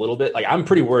 1 a little bit. I'm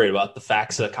pretty worried about the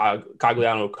Faxa,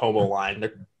 Cogliano, Como line.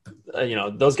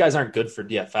 They're, those guys aren't good for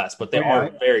DFS, but they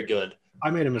are very good. I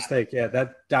made a mistake. Yeah,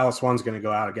 that Dallas 1's going to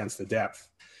go out against the depth.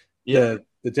 Yeah,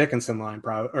 the Dickinson line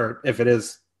probably, or if it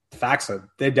is Faxa,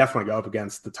 they definitely go up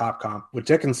against the top comp. With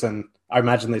Dickinson, I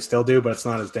imagine they still do, but it's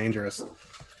not as dangerous.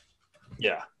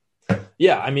 Yeah.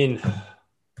 I mean,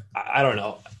 I don't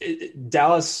know.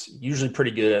 Dallas usually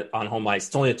pretty good on home ice.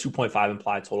 It's only a 2.5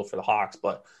 implied total for the Hawks,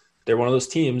 but they're one of those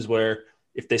teams where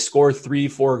if they score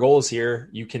 3-4 goals here,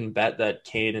 you can bet that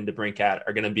Kane and DeBrincat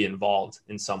are going to be involved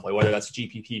in some way, whether that's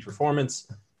GPP performance,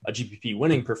 a GPP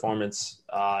winning performance.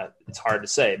 It's hard to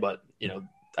say, but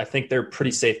I think they're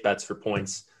pretty safe bets for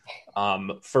points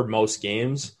for most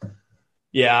games.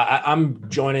 Yeah, I'm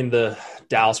joining the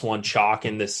Dallas one chalk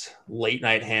in this late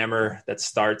night hammer that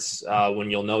starts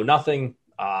when you'll know nothing.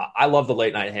 I love the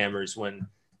late night hammers when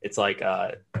it's like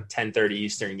a 10:30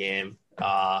 Eastern game,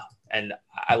 and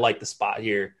I like the spot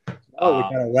here. Oh, we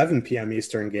got 11 p.m.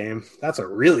 Eastern game. That's a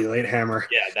really late hammer.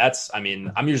 Yeah,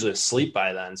 I'm usually asleep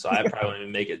by then, so I probably won't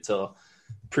even make it till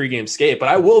pregame skate. But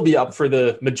I will be up for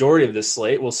the majority of this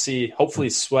slate. We'll see, hopefully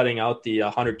sweating out the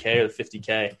 100K or the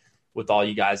 50K with all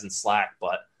you guys in Slack.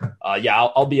 But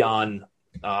I'll be on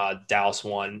Dallas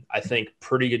one. I think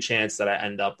pretty good chance that I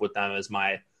end up with them as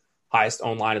my highest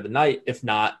owned line of the night, if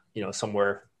not,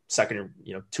 somewhere second or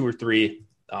 2 or 3.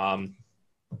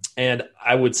 And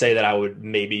I would say that I would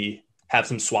maybe have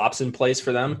some swaps in place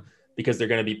for them because they're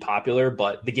going to be popular,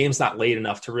 but the game's not late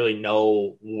enough to really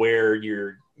know where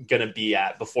you're going to be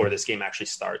at before this game actually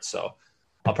starts. So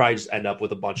I'll probably just end up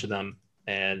with a bunch of them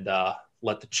and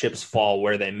let the chips fall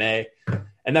where they may.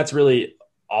 And that's really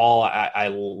all I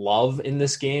love in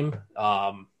this game.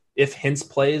 If Hintz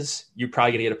plays, you're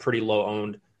probably going to get a pretty low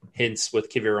owned Hintz with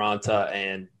Kiviranta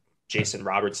and Jason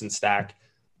Robertson stack.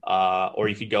 Or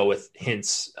you could go with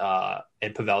Hintz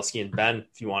and Pavelski and Ben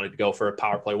if you wanted to go for a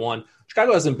power play one.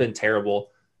 Chicago hasn't been terrible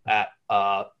at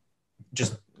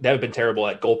they haven't been terrible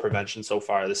at goal prevention so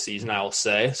far this season, I will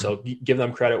say. So give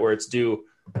them credit where it's due.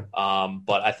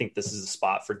 But I think this is a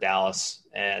spot for Dallas,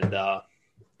 and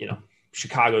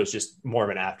Chicago is just more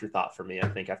of an afterthought for me, I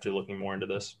think, after looking more into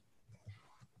this.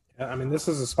 Yeah, I mean, this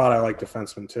is a spot I like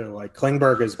defensemen too. Like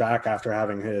Klingberg is back after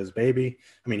having his baby.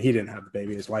 I mean, he didn't have the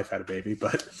baby; his wife had a baby,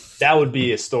 but that would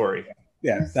be a story.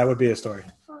 Yeah, that would be a story.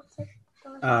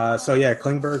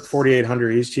 Klingberg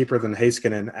 4,800. He's cheaper than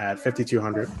Heiskanen at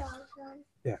 5,200.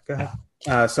 Yeah, go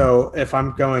ahead. So if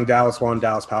I'm going Dallas one,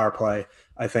 Dallas power play,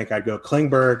 I think I'd go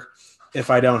Klingberg.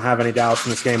 If I don't have any Dallas in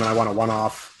this game and I want a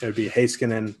one-off, it would be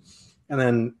Heiskanen. And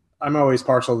then I'm always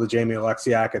partial to Jamie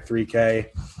Alexiak at 3K.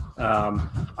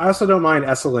 I also don't mind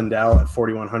Esa Lindell at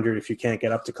 4,100 if you can't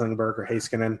get up to Klingberg or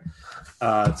Heiskanen.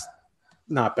 It's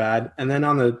not bad. And then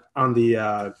on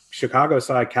the Chicago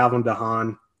side, Calvin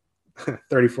DeHaan,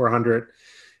 3,400.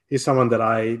 He's someone that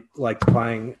I like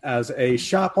playing as a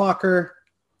shot blocker.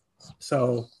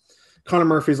 So Connor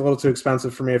Murphy's a little too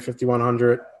expensive for me at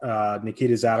 5,100.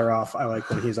 Nikita Zadorov, I like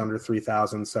when he's under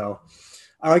 3,000. So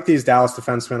I like these Dallas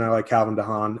defensemen. I like Calvin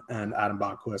DeHaan and Adam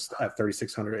Boqvist at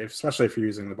 3,600, especially if you're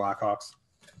using the Blackhawks.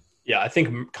 Yeah, I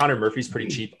think Connor Murphy's pretty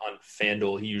cheap on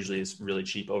FanDuel. He usually is really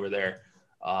cheap over there.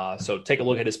 So take a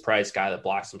look at his price, guy that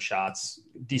blocks some shots,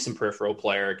 decent peripheral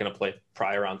player, going to play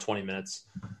probably around 20 minutes.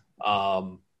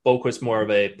 Boqvist more of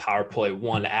a power play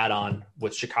one add-on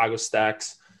with Chicago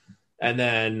stacks. And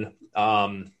then,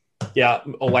 Alexiak,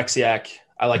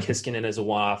 I like Heiskanen as a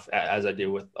one-off, as I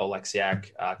do with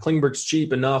Alexiak. Klingberg's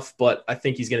cheap enough, but I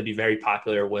think he's going to be very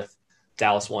popular with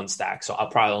Dallas one stack. So I'll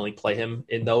probably only play him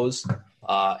in those.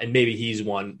 And maybe he's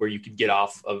one where you could get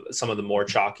off of some of the more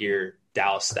chalkier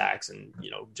Dallas stacks and,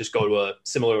 just go to a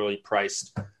similarly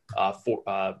priced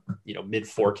mid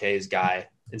 4Ks guy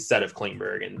instead of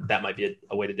Klingberg. And that might be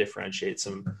a way to differentiate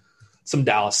some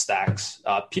Dallas stacks.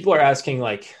 People are asking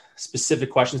like specific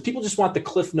questions. People just want the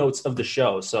cliff notes of the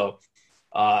show. So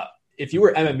if you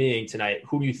were MMEing tonight,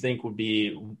 who do you think would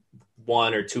be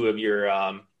one or two of your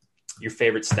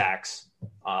favorite stacks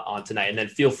on tonight? And then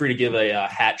feel free to give a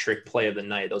hat trick play of the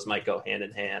night. Those might go hand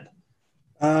in hand.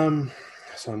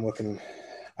 So I'm looking.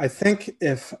 I think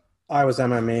if I was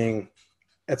MMEing,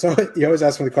 you always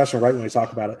ask me the question right when we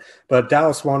talk about it. But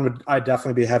Dallas one I'd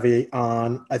definitely be heavy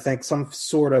on. I think some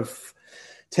sort of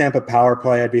Tampa power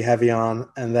play I'd be heavy on,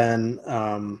 and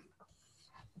then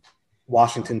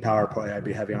Washington power play I'd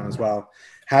be heavy on as well.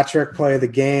 Hat trick play of the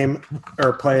game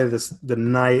or play of the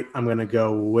night, I'm going to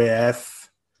go with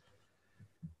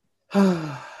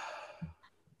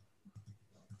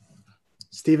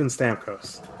Steven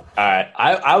Stamkos. All right.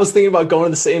 I was thinking about going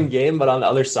to the same game, but on the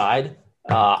other side.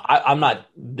 I'm not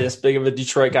this big of a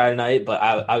Detroit guy tonight, but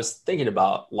I was thinking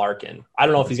about Larkin. I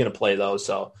don't know if he's going to play though.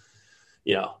 So,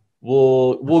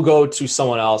 we'll go to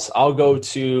someone else. I'll go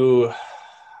to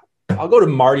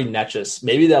Marty Netchus.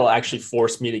 Maybe that'll actually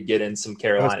force me to get in some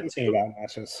Carolina. I was thinking about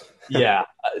Netchus. Yeah.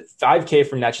 5K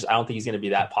from Netchus. I don't think he's going to be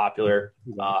that popular.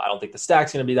 I don't think the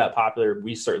stack's going to be that popular.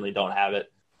 We certainly don't have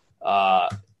it,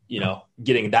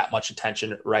 getting that much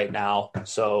attention right now.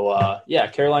 So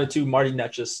Carolina 2, Marty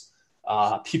Netchus.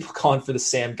 People calling for the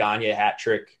Sam Gagner hat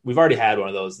trick. We've already had one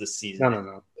of those this season.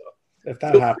 No. If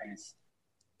that happens.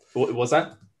 What was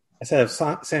that? I said if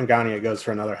Sam Gagner goes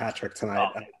for another hat trick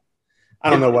tonight, I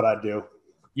don't know what I'd do.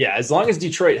 Yeah, as long as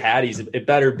Detroit Hatties, it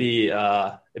better be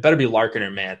Larkin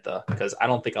or Mantha, because I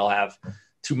don't think I'll have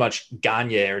too much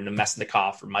Gagne or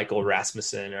Nemesnikov or Michael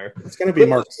Rasmussen or it's going to be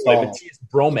Mark Stahl. Matthias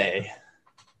Brome.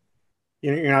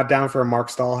 You're not down for a Mark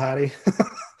Stahl Hattie?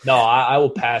 No, I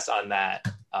will pass on that.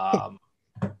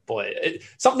 Boy,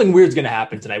 something weird's going to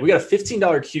happen tonight. We got a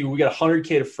 $15 queue. We got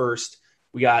 100K to first.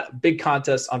 We got a big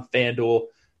contest on FanDuel.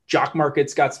 Jock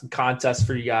Market's got some contests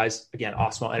for you guys. Again,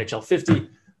 Awesemo NHL 50.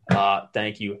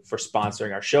 Thank you for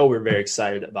sponsoring our show. We're very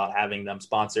excited about having them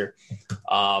sponsor.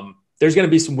 There's going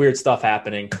to be some weird stuff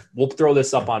happening. We'll throw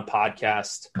this up on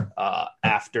podcast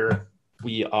after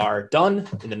we are done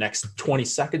in the next 20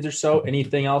 seconds or so.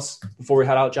 Anything else before we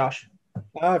head out, Josh?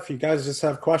 If you guys just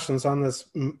have questions on this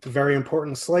very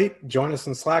important slate, join us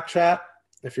in Slack chat.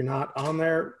 If you're not on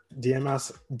there, DM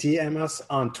us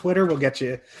on Twitter. We'll get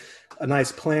you a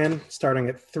nice plan starting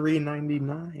at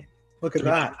 $3.99. Look at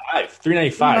that.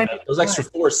 $3.95. Those extra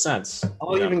 4 cents.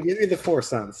 I'll even give you the 4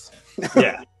 cents.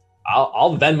 Yeah.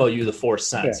 I'll Venmo you the 4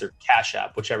 cents or Cash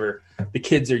App, whichever the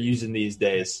kids are using these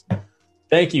days.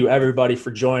 Thank you, everybody,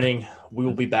 for joining. We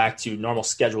will be back to normal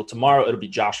schedule tomorrow. It'll be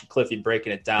Josh and Cliffy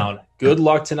breaking it down. Good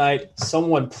luck tonight.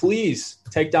 Someone please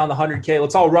take down the 100K.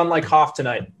 Let's all run like Hoff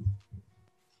tonight.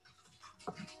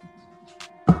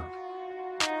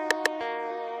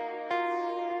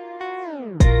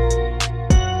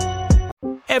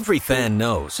 Every fan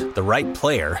knows the right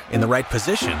player in the right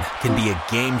position can be a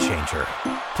game changer.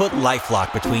 Put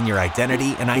LifeLock between your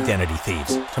identity and identity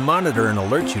thieves to monitor and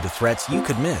alert you to threats you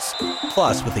could miss.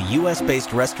 Plus, with a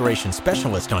U.S.-based restoration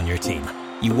specialist on your team,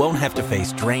 you won't have to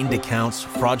face drained accounts,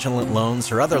 fraudulent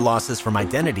loans, or other losses from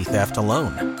identity theft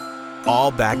alone.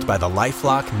 All backed by the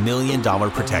LifeLock $1 Million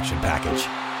Protection Package.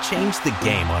 Change the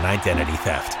game on identity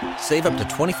theft. Save up to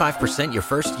 25% your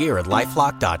first year at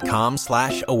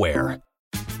LifeLock.com/aware.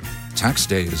 Tax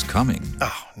day is coming.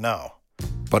 Oh, no.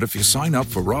 But if you sign up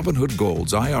for Robinhood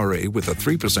Gold's IRA with a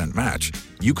 3% match,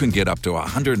 you can get up to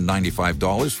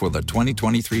 $195 for the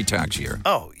 2023 tax year.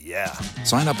 Oh, yeah.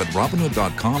 Sign up at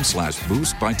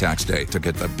Robinhood.com/boost by tax day to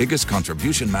get the biggest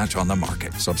contribution match on the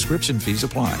market. Subscription fees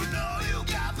apply.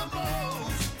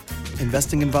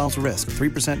 Investing involves risk.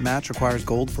 3% match requires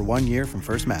gold for 1 year from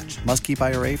first match. Must keep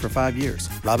IRA for 5 years.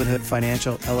 Robinhood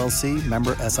Financial, LLC,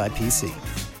 member SIPC.